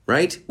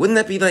 right? Wouldn't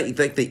that be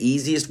like the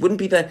easiest?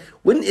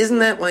 Isn't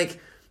that like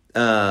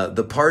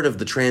the part of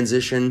the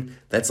transition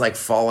that's like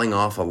falling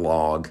off a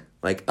log?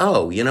 Like,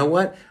 oh, you know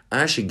what?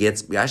 I should get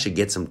some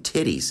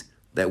titties.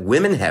 That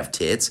women have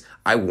tits.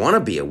 I want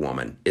to be a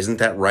woman. Isn't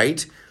that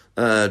right?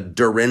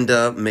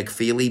 Dorinda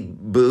McFeely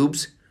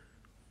boobs.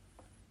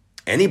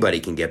 Anybody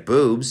can get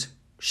boobs.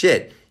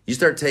 Shit, you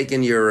start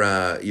taking your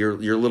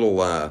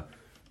little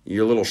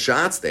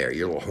shots there,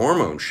 your little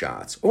hormone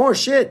shots, or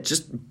shit,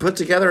 just put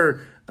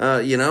together, get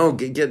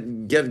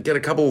a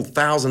couple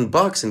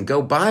 $1,000 and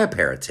go buy a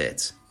pair of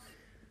tits.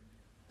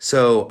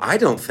 So I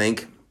don't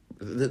think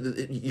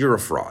you're a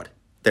fraud.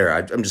 There,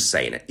 I'm just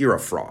saying it. You're a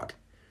fraud.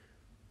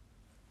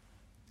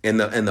 And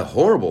the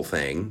horrible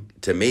thing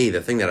to me,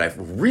 the thing that I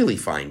really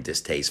find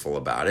distasteful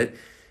about it,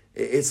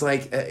 it's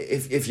like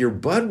if you're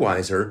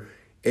Budweiser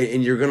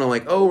and you're gonna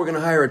we're gonna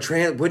hire a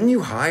trans, wouldn't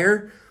you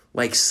hire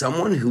like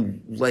someone who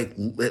like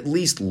at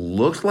least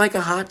looked like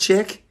a hot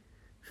chick?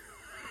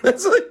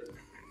 That's like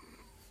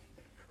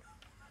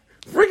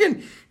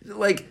friggin'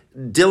 like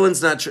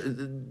Dylan's not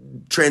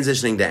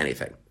transitioning to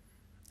anything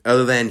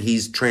other than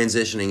he's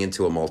transitioning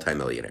into a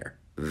multimillionaire.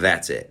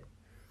 That's it.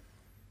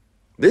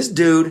 This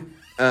dude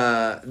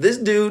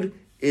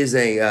is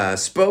a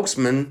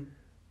spokesman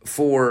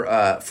for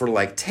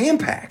like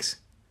Tampax,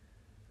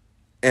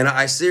 and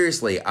I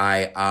seriously,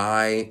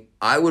 I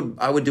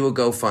would do a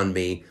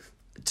GoFundMe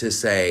to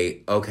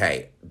say,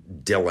 okay,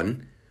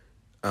 Dylan,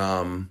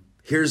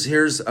 here's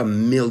 $1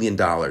 million.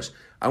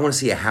 I want to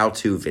see a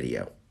how-to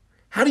video.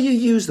 How do you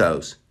use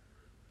those?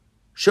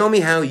 Show me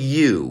how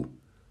you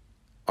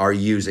are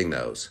using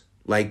those.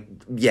 Like,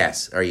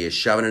 yes, are you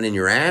shoving it in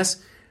your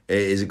ass?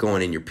 Is it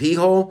going in your pee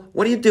hole?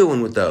 What are you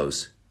doing with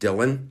those,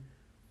 Dylan?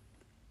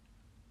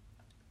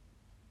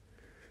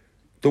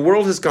 The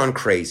world has gone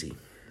crazy.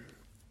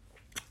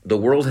 The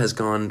world has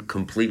gone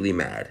completely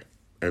mad.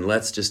 And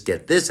let's just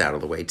get this out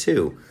of the way,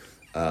 too.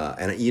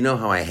 And you know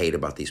how I hate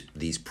about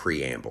these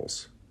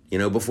preambles. You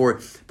know, before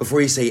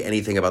you say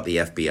anything about the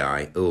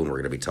FBI, and we're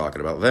going to be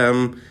talking about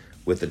them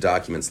with the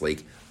documents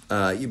leak.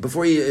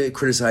 Before you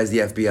criticize the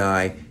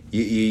FBI,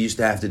 you used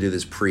to have to do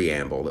this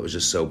preamble that was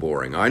just so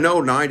boring. I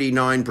know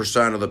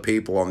 99% of the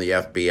people on the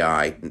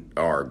FBI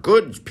are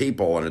good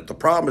people, and the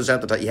problem is at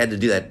the time you had to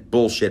do that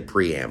bullshit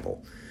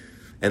preamble.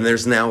 And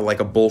there's now like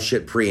a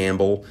bullshit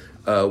preamble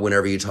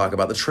whenever you talk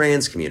about the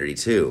trans community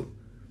too.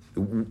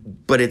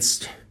 But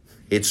it's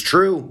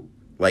true.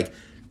 Like,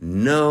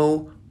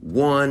 no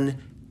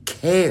one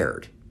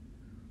cared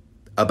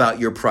about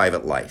your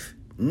private life.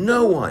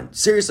 No one.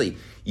 Seriously.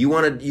 You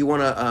want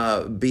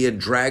to be a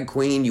drag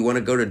queen? You want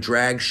to go to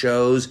drag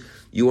shows?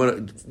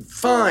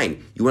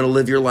 Fine. You want to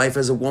live your life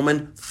as a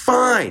woman?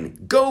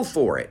 Fine. Go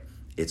for it.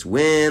 It's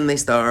when they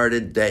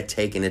started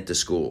taking it to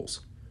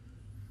schools.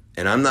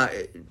 And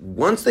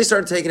once they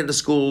started taking it to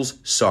schools,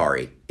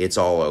 sorry, it's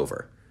all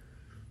over.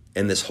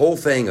 And this whole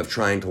thing of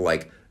trying to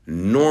like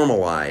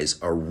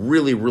normalize a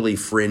really, really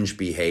fringe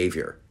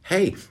behavior.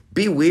 Hey,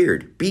 be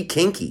weird, be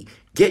kinky,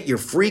 get your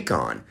freak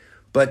on.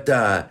 But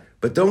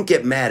don't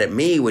get mad at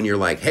me when you're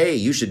like, hey,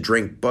 you should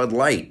drink Bud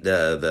Light.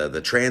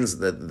 The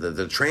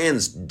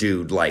trans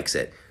dude likes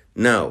it.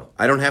 No,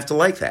 I don't have to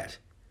like that.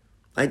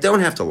 I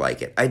don't have to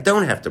like it. I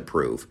don't have to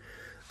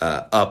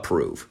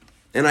approve.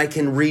 And I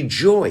can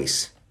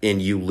rejoice in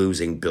you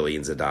losing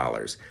billions of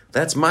dollars.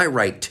 That's my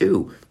right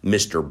too,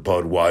 Mr.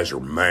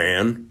 Budweiser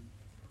man.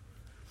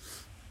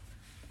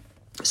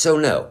 So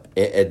no,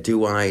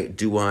 do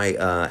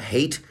I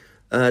hate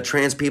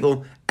trans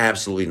people?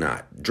 Absolutely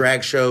not.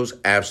 Drag shows?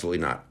 Absolutely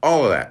not.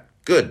 All of that.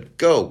 Good.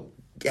 Go.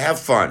 Have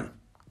fun.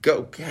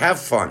 Go. Have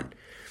fun.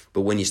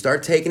 But when you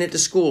start taking it to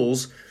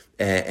schools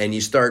and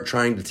you start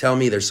trying to tell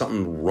me there's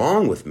something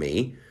wrong with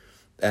me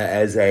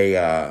as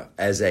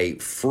a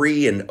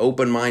free and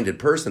open-minded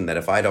person, that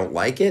if I don't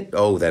like it,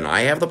 then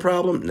I have the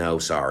problem? No,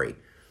 sorry.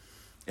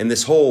 And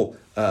this whole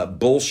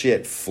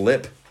bullshit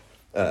flip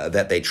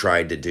that they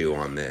tried to do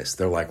on this.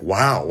 They're like,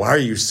 wow, why are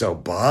you so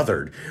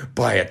bothered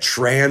by a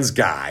trans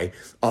guy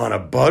on a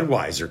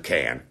Budweiser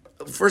can?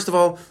 First of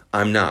all,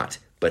 I'm not.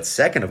 But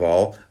second of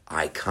all,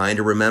 I kind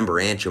of remember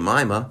Aunt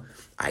Jemima.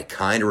 I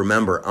kind of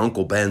remember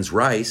Uncle Ben's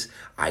rice.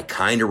 I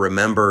kind of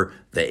remember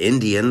the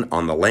Indian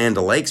on the Land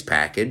O'Lakes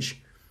package.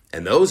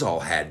 And those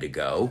all had to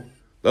go.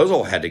 Those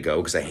all had to go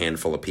because a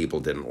handful of people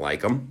didn't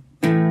like them.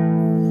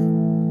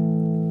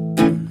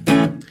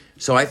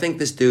 So I think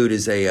this dude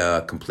is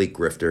a complete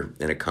grifter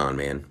and a con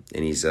man,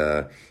 and he's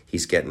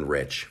getting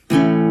rich.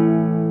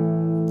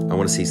 I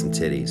want to see some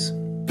titties.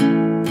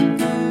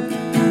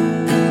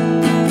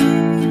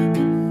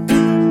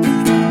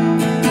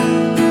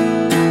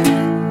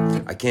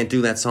 I can't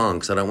do that song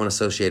because I don't want to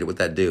associate it with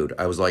that dude.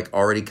 I was like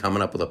already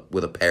coming up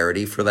with a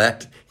parody for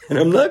that, and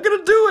I'm not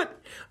gonna do it.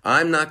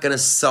 I'm not gonna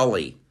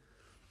sully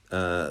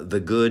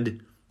the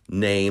good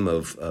name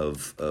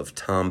of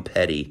Tom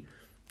Petty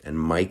and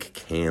Mike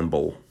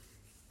Campbell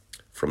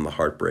from the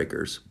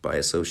Heartbreakers by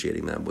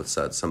associating them with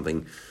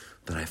something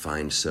that I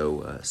find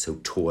so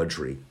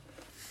tawdry.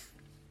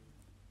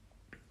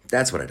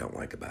 That's what I don't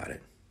like about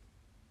it.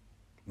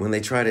 When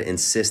they try to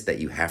insist that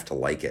you have to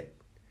like it.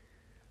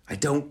 I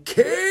don't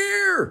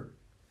care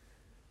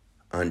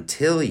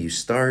until you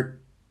start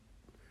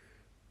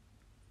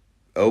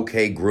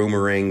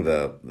groomering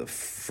the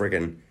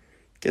friggin'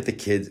 get the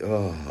kids.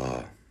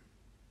 Oh,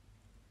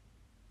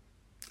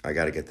 I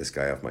got to get this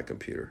guy off my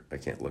computer. I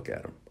can't look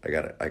at him. I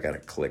got to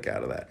click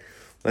out of that.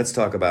 Let's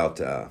talk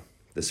about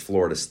this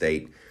Florida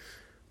State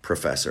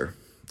professor.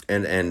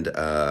 And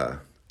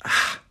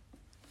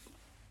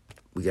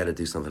we got to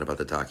do something about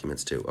the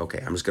documents too. Okay,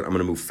 I'm going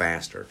to move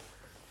faster.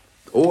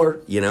 Or,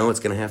 it's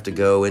going to have to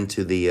go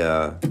into the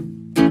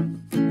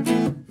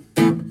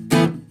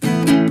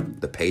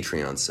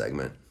Patreon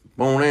segment.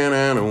 You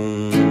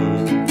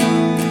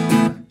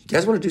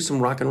guys want to do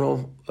some rock and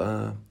roll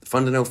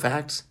fun to know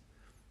facts?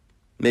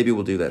 Maybe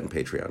we'll do that in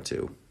Patreon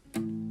too.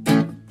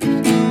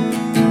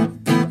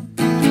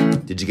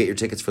 Did you get your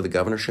tickets for the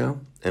Governor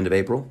Show? End of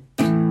April?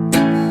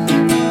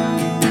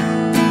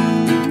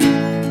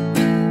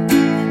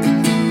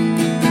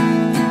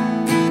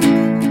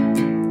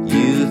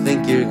 You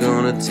think you're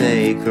gonna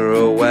take her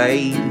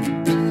away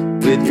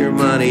with your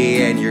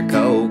money and your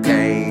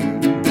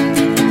cocaine.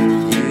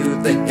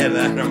 You think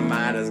that her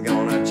mind is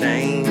gonna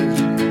change,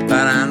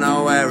 but I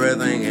know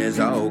everything is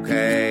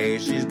okay.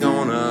 She's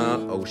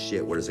gonna, oh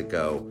shit, where does it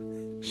go?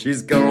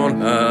 She's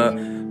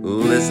gonna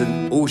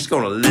listen, oh, she's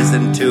gonna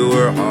listen to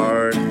her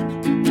heart.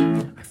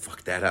 I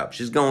fucked that up.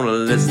 She's gonna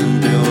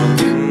listen to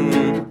her.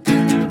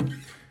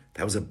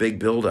 That was a big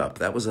build-up.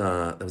 That was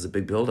a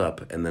big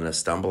build-up and then a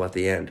stumble at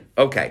the end.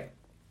 Okay.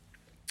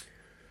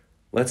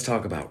 Let's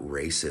talk about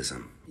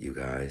racism, you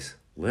guys.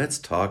 Let's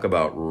talk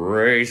about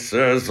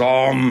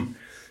racism.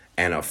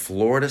 And a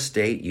Florida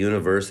State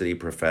University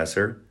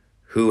professor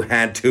who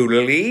had to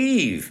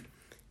leave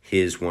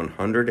his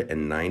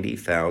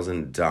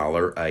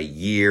 $190,000 a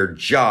year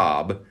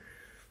job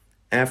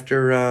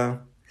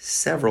after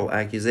several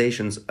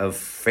accusations of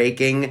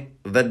faking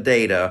the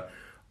data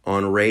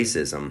on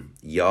racism.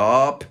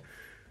 Yup.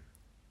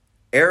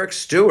 Eric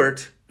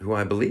Stewart, who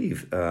I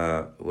believe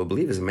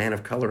is a man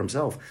of color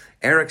himself.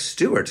 Eric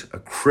Stewart, a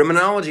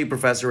criminology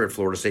professor at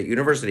Florida State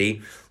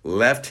University,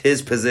 left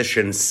his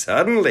position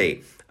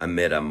suddenly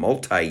amid a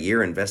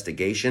multi-year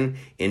investigation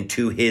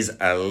into his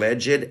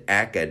alleged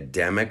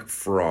academic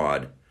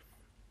fraud.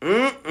 He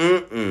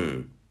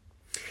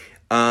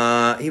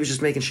was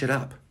just making shit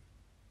up.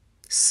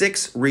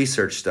 6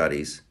 research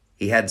studies.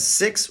 He had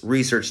 6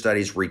 research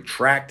studies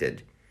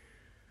retracted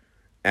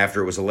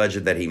after it was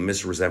alleged that he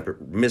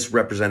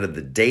misrepresented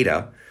the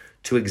data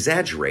to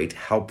exaggerate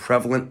how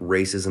prevalent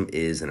racism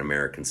is in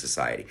American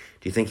society.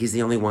 Do you think he's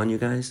the only one, you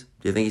guys?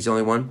 Do you think he's the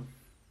only one?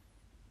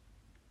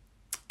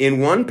 In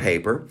one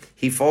paper,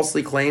 he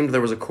falsely claimed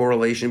there was a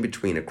correlation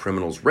between a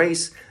criminal's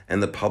race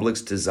and the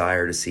public's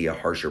desire to see a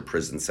harsher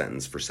prison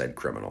sentence for said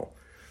criminal.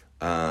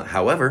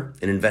 However,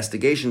 an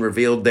investigation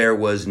revealed there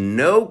was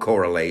no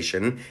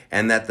correlation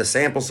and that the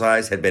sample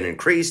size had been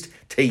increased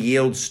to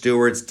yield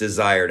Stewart's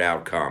desired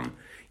outcome.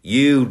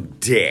 You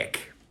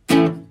dick.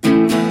 You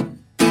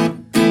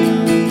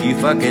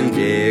fucking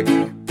dick.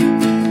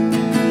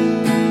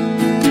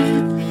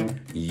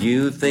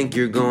 You think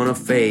you're gonna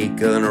fake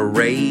an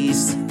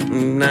erase?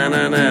 Nah.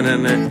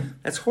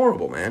 That's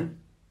horrible, man.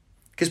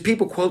 Because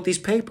people quote these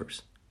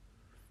papers.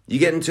 You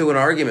get into an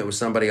argument with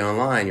somebody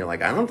online, you're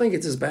like, I don't think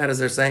it's as bad as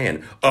they're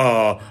saying.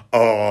 I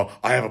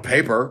have a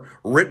paper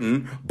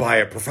written by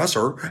a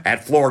professor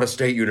at Florida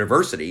State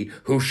University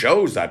who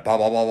shows that blah,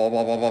 blah, blah, blah,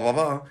 blah, blah, blah,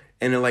 blah.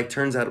 And it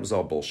turns out it was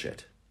all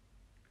bullshit.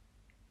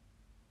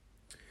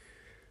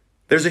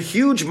 There's a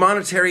huge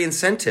monetary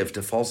incentive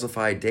to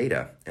falsify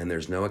data, and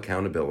there's no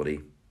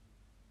accountability.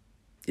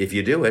 If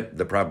you do it,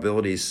 the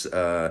probabilities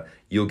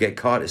you'll get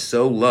caught is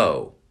so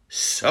low,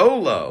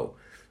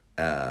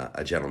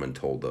 a gentleman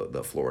told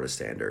the Florida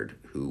Standard,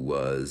 who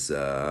was,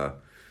 no,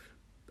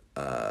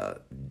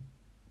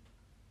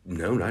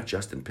 not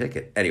Justin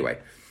Pickett. Anyway,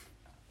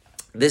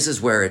 this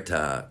is where it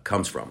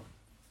comes from,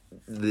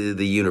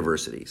 the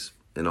universities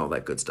and all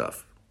that good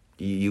stuff.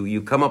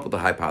 You come up with a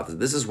hypothesis.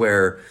 This is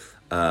where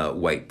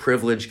white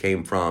privilege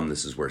came from.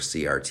 This is where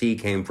CRT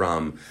came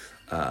from.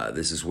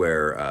 This is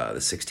where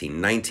the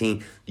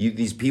 1619.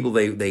 These people,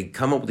 they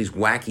come up with these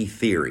wacky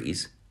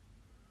theories,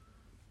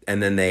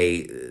 and then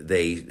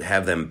they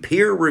have them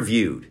peer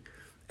reviewed,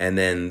 and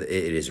then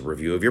it is a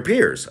review of your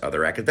peers,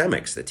 other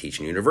academics that teach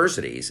in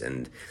universities,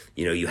 and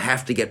you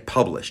have to get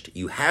published.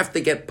 You have to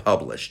get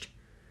published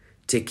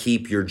to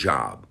keep your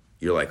job.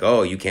 You're like,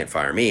 oh, you can't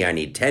fire me. I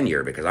need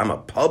tenure because I'm a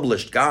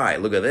published guy.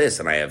 Look at this,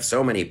 and I have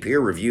so many peer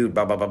reviewed.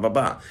 Blah blah blah blah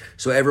blah.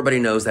 So everybody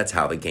knows that's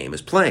how the game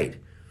is played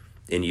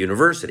in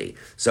university.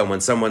 So when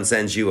someone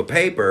sends you a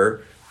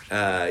paper,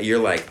 you're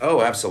like,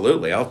 oh,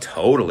 absolutely, I'll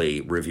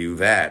totally review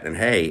that. And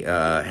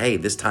hey,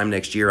 this time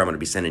next year, I'm going to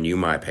be sending you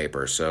my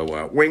paper.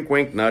 So wink,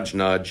 wink, nudge,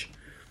 nudge.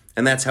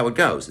 And that's how it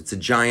goes. It's a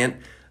giant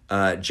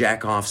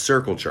jack-off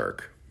circle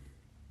jerk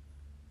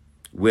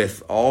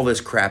with all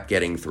this crap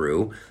getting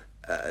through.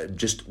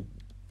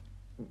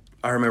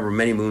 I remember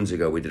many moons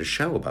ago, we did a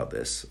show about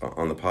this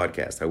on the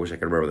podcast. I wish I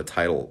could remember the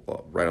title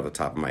right off the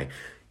top of my...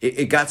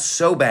 It got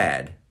so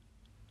bad.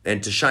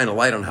 And to shine a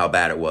light on how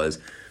bad it was,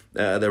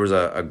 there was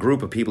a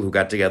group of people who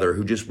got together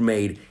who just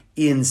made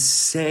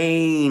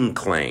insane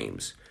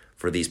claims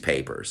for these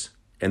papers.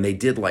 And they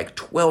did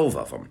 12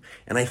 of them.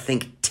 And I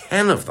think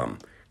 10 of them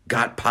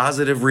got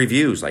positive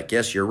reviews. Like,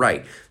 yes, you're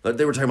right. But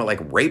they were talking about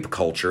like rape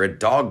culture at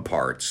dog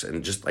parks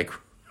and just like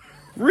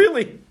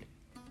really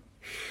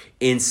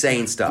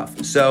insane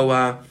stuff.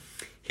 So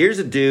here's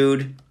a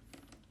dude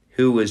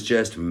who was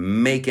just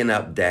making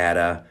up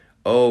data.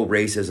 Oh,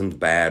 racism's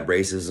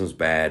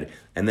bad.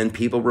 And then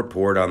people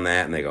report on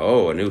that and they go,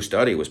 oh, a new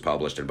study was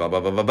published and blah,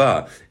 blah, blah, blah,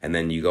 blah. And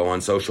then you go on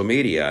social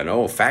media and,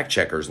 oh, fact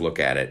checkers look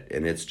at it.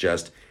 And it's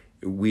just,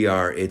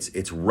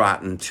 it's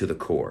rotten to the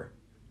core.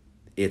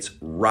 It's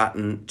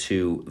rotten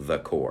to the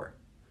core.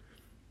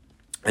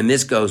 And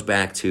this goes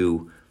back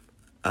to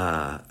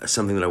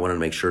something that I wanted to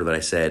make sure that I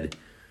said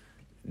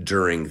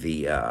during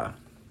the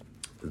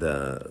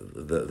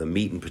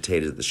meat and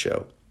potatoes of the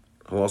show.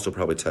 I'll also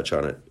probably touch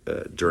on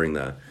it during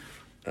the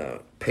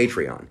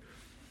Patreon.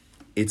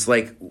 It's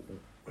like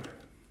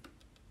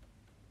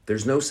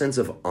there's no sense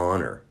of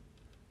honor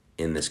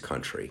in this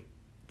country.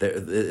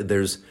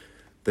 There's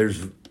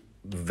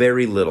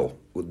very little.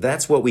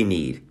 That's what we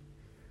need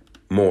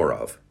more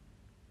of.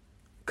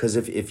 Because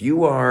if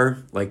you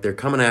are, like, they're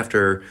coming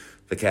after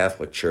the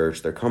Catholic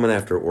Church, they're coming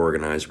after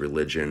organized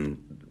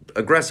religion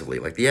aggressively.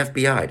 Like the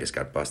FBI just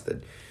got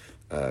busted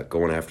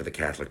going after the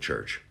Catholic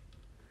Church.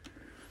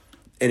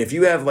 And if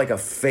you have like a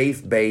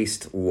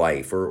faith-based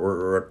life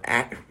or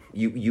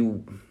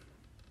you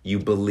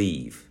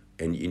believe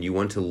and you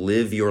want to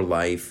live your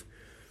life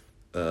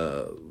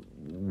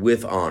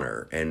with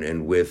honor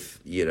and with,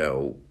 you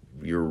know,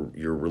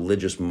 your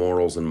religious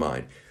morals in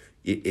mind,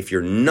 if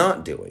you're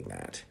not doing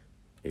that,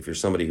 if you're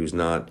somebody who's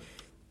not,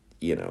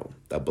 you know,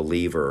 a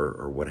believer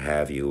or what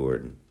have you,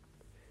 or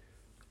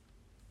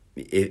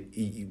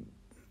you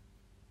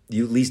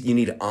at least you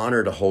need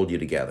honor to hold you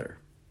together.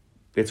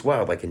 It's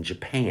wild, like in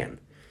Japan,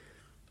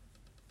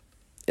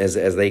 as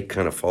they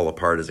kind of fall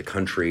apart as a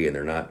country and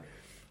they're not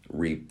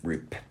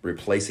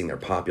replacing their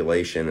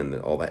population and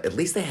all that. At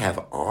least they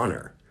have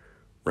honor,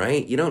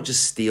 right? You don't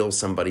just steal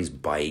somebody's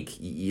bike.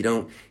 You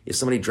don't, if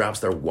somebody drops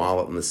their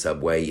wallet in the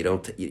subway, you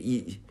don't.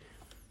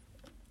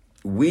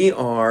 We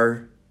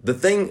are the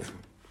thing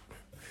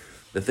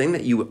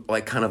that you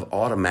like kind of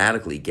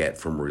automatically get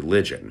from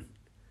religion.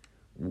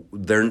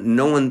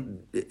 No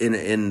one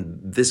in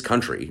this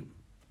country,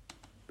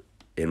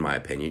 in my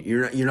opinion,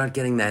 you're not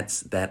getting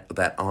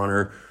that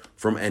honor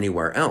from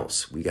anywhere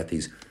else. We got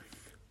these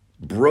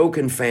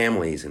broken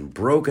families and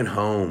broken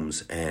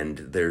homes, and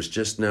there's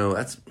just no.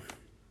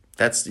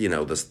 That's you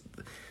know the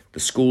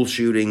school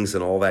shootings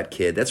and all that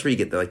kid. That's where you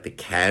get the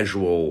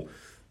casual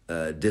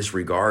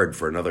disregard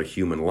for another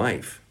human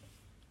life.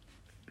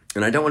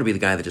 And I don't want to be the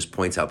guy that just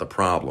points out the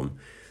problem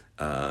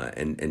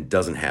and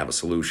doesn't have a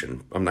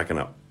solution. I'm not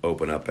going to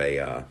open up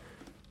an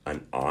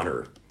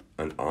honor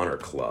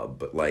club,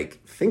 but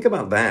like think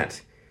about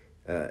that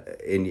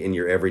in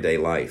your everyday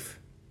life.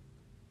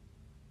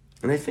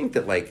 And I think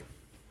that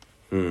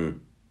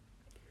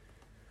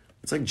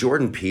it's like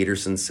Jordan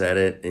Peterson said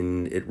it,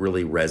 and it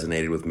really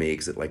resonated with me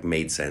because it like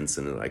made sense,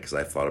 and because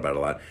I thought about it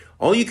a lot.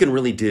 All you can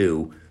really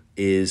do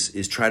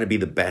is try to be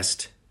the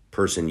best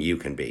person you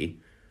can be,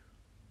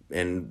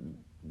 and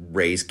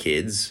raise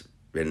kids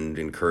and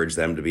encourage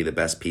them to be the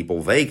best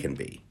people they can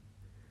be,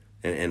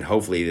 and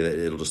hopefully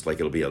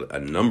it'll be a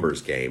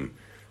numbers game,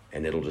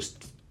 and it'll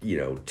just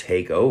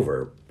take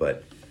over.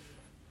 But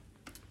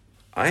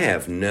I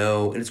have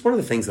and it's one of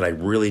the things that I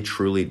really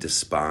truly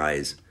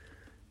despise.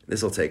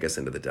 This will take us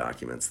into the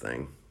documents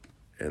thing,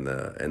 and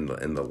the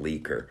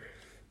leaker,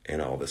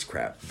 and all this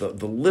crap.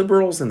 The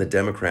liberals and the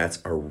Democrats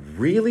are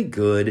really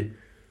good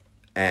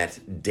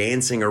at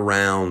dancing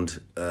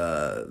around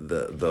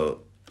the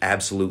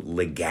absolute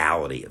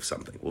legality of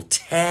something. Well,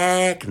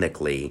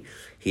 technically,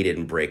 he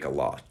didn't break a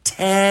law.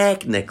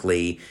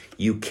 Technically,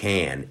 you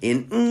can.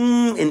 In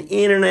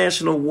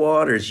international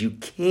waters, you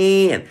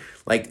can.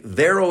 Like,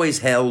 they're always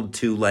held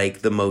to, like,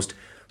 the most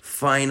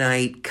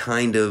finite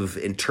kind of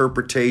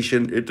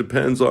interpretation. It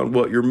depends on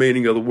what your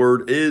meaning of the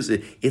word is.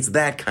 It's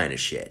that kind of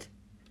shit.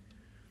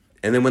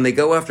 And then when they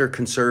go after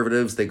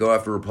conservatives, they go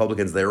after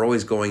Republicans, they're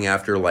always going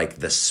after, like,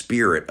 the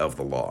spirit of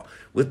the law.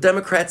 With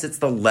Democrats, it's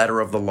the letter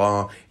of the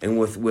law. And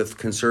with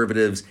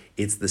conservatives,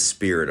 it's the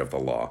spirit of the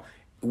law.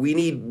 We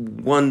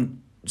need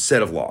one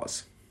set of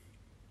laws.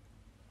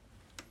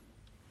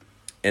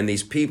 And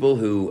these people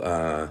who,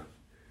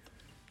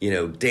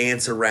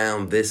 dance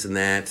around this and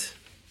that,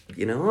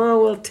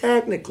 oh, well,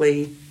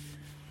 technically,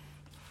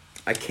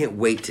 I can't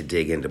wait to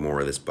dig into more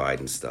of this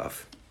Biden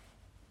stuff.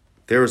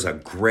 There was a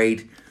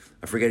great...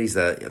 I forget,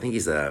 I think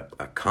he's a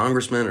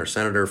congressman or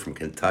senator from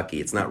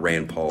Kentucky. It's not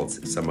Rand Paul,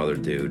 it's some other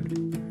dude.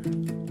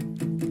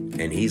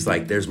 And he's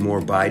like, there's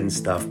more Biden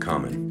stuff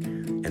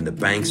coming. And the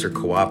banks are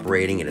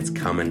cooperating and it's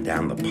coming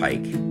down the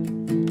pike.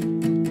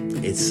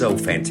 It's so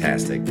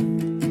fantastic.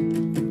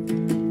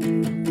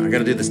 I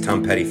gotta do this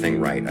Tom Petty thing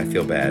right. I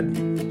feel bad.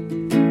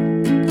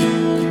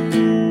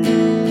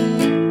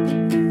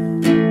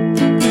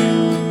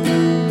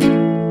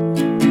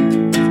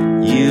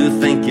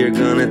 You think you're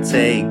gonna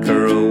take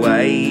her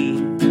away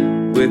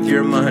with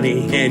your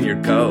money and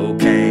your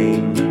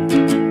cocaine.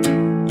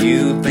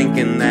 You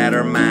thinking that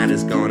her mind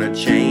is gonna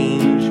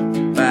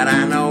change, but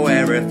I know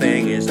everything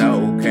everything is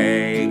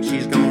okay.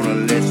 She's gonna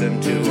listen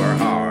to her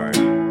heart.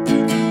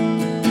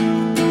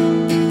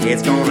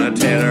 It's gonna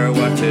tell her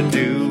what to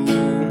do.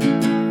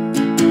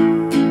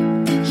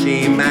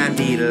 She might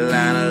need a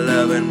lot of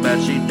loving, but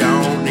she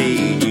don't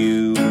need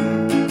you.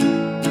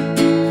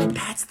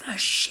 That's the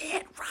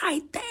shit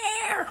right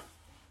there.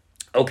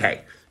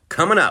 Okay,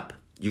 coming up.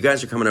 You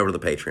guys are coming over to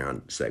the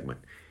Patreon segment.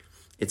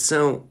 It's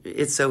so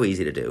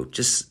easy to do.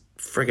 Just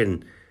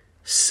friggin'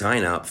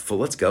 sign up.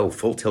 Let's go.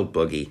 Full Tilt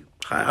Boogie.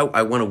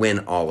 I want to win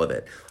all of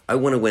it. I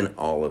want to win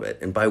all of it.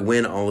 And by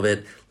win all of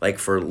it, like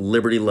for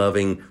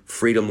liberty-loving,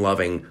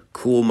 freedom-loving,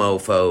 cool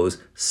mofos,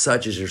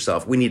 such as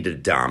yourself, we need to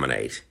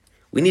dominate.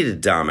 We need to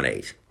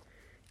dominate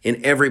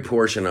in every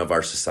portion of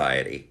our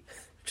society.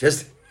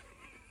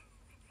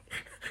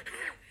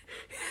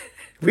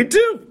 We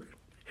do.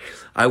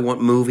 I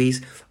want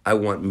movies. I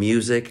want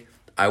music.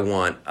 I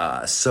want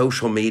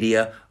social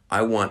media.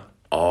 I want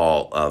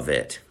all of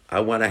it. I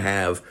want to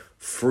have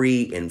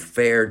free and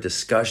fair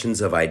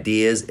discussions of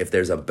ideas. If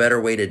there's a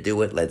better way to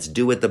do it, let's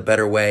do it the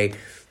better way.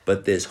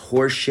 But this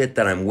horse shit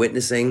that I'm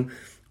witnessing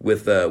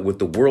with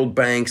the World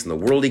Banks and the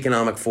World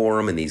Economic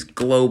Forum and these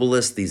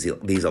globalists, these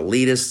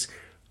elitists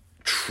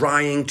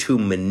trying to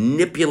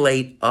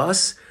manipulate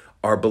us,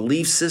 our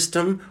belief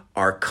system,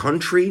 our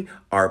country,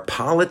 our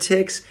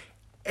politics,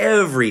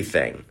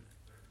 everything.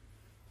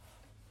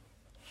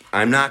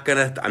 I'm not taking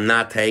it.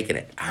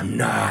 I'm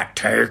not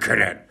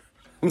taking it.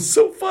 I'm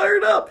so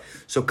fired up.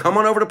 So come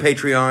on over to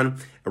Patreon, and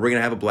we're going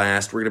to have a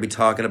blast. We're going to be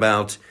talking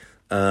about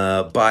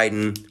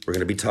Biden. We're going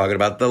to be talking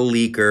about the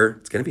leaker.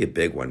 It's going to be a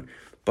big one.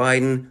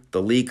 Biden,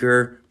 the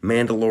leaker,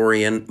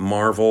 Mandalorian,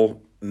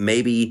 Marvel,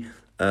 maybe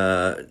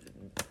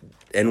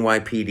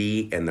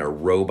NYPD and their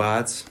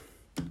robots.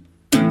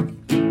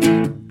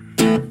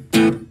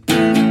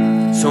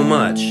 So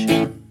much.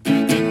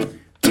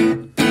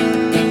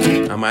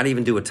 I might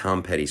even do a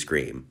Tom Petty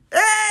scream.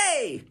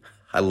 Hey!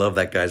 I love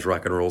that guy's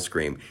rock and roll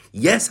scream.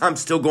 Yes, I'm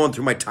still going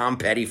through my Tom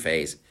Petty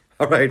phase.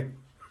 All right.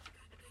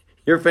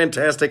 You're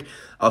fantastic.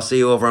 I'll see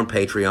you over on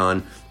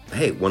Patreon.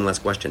 Hey, one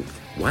last question.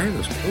 Why are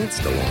those pants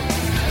still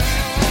on?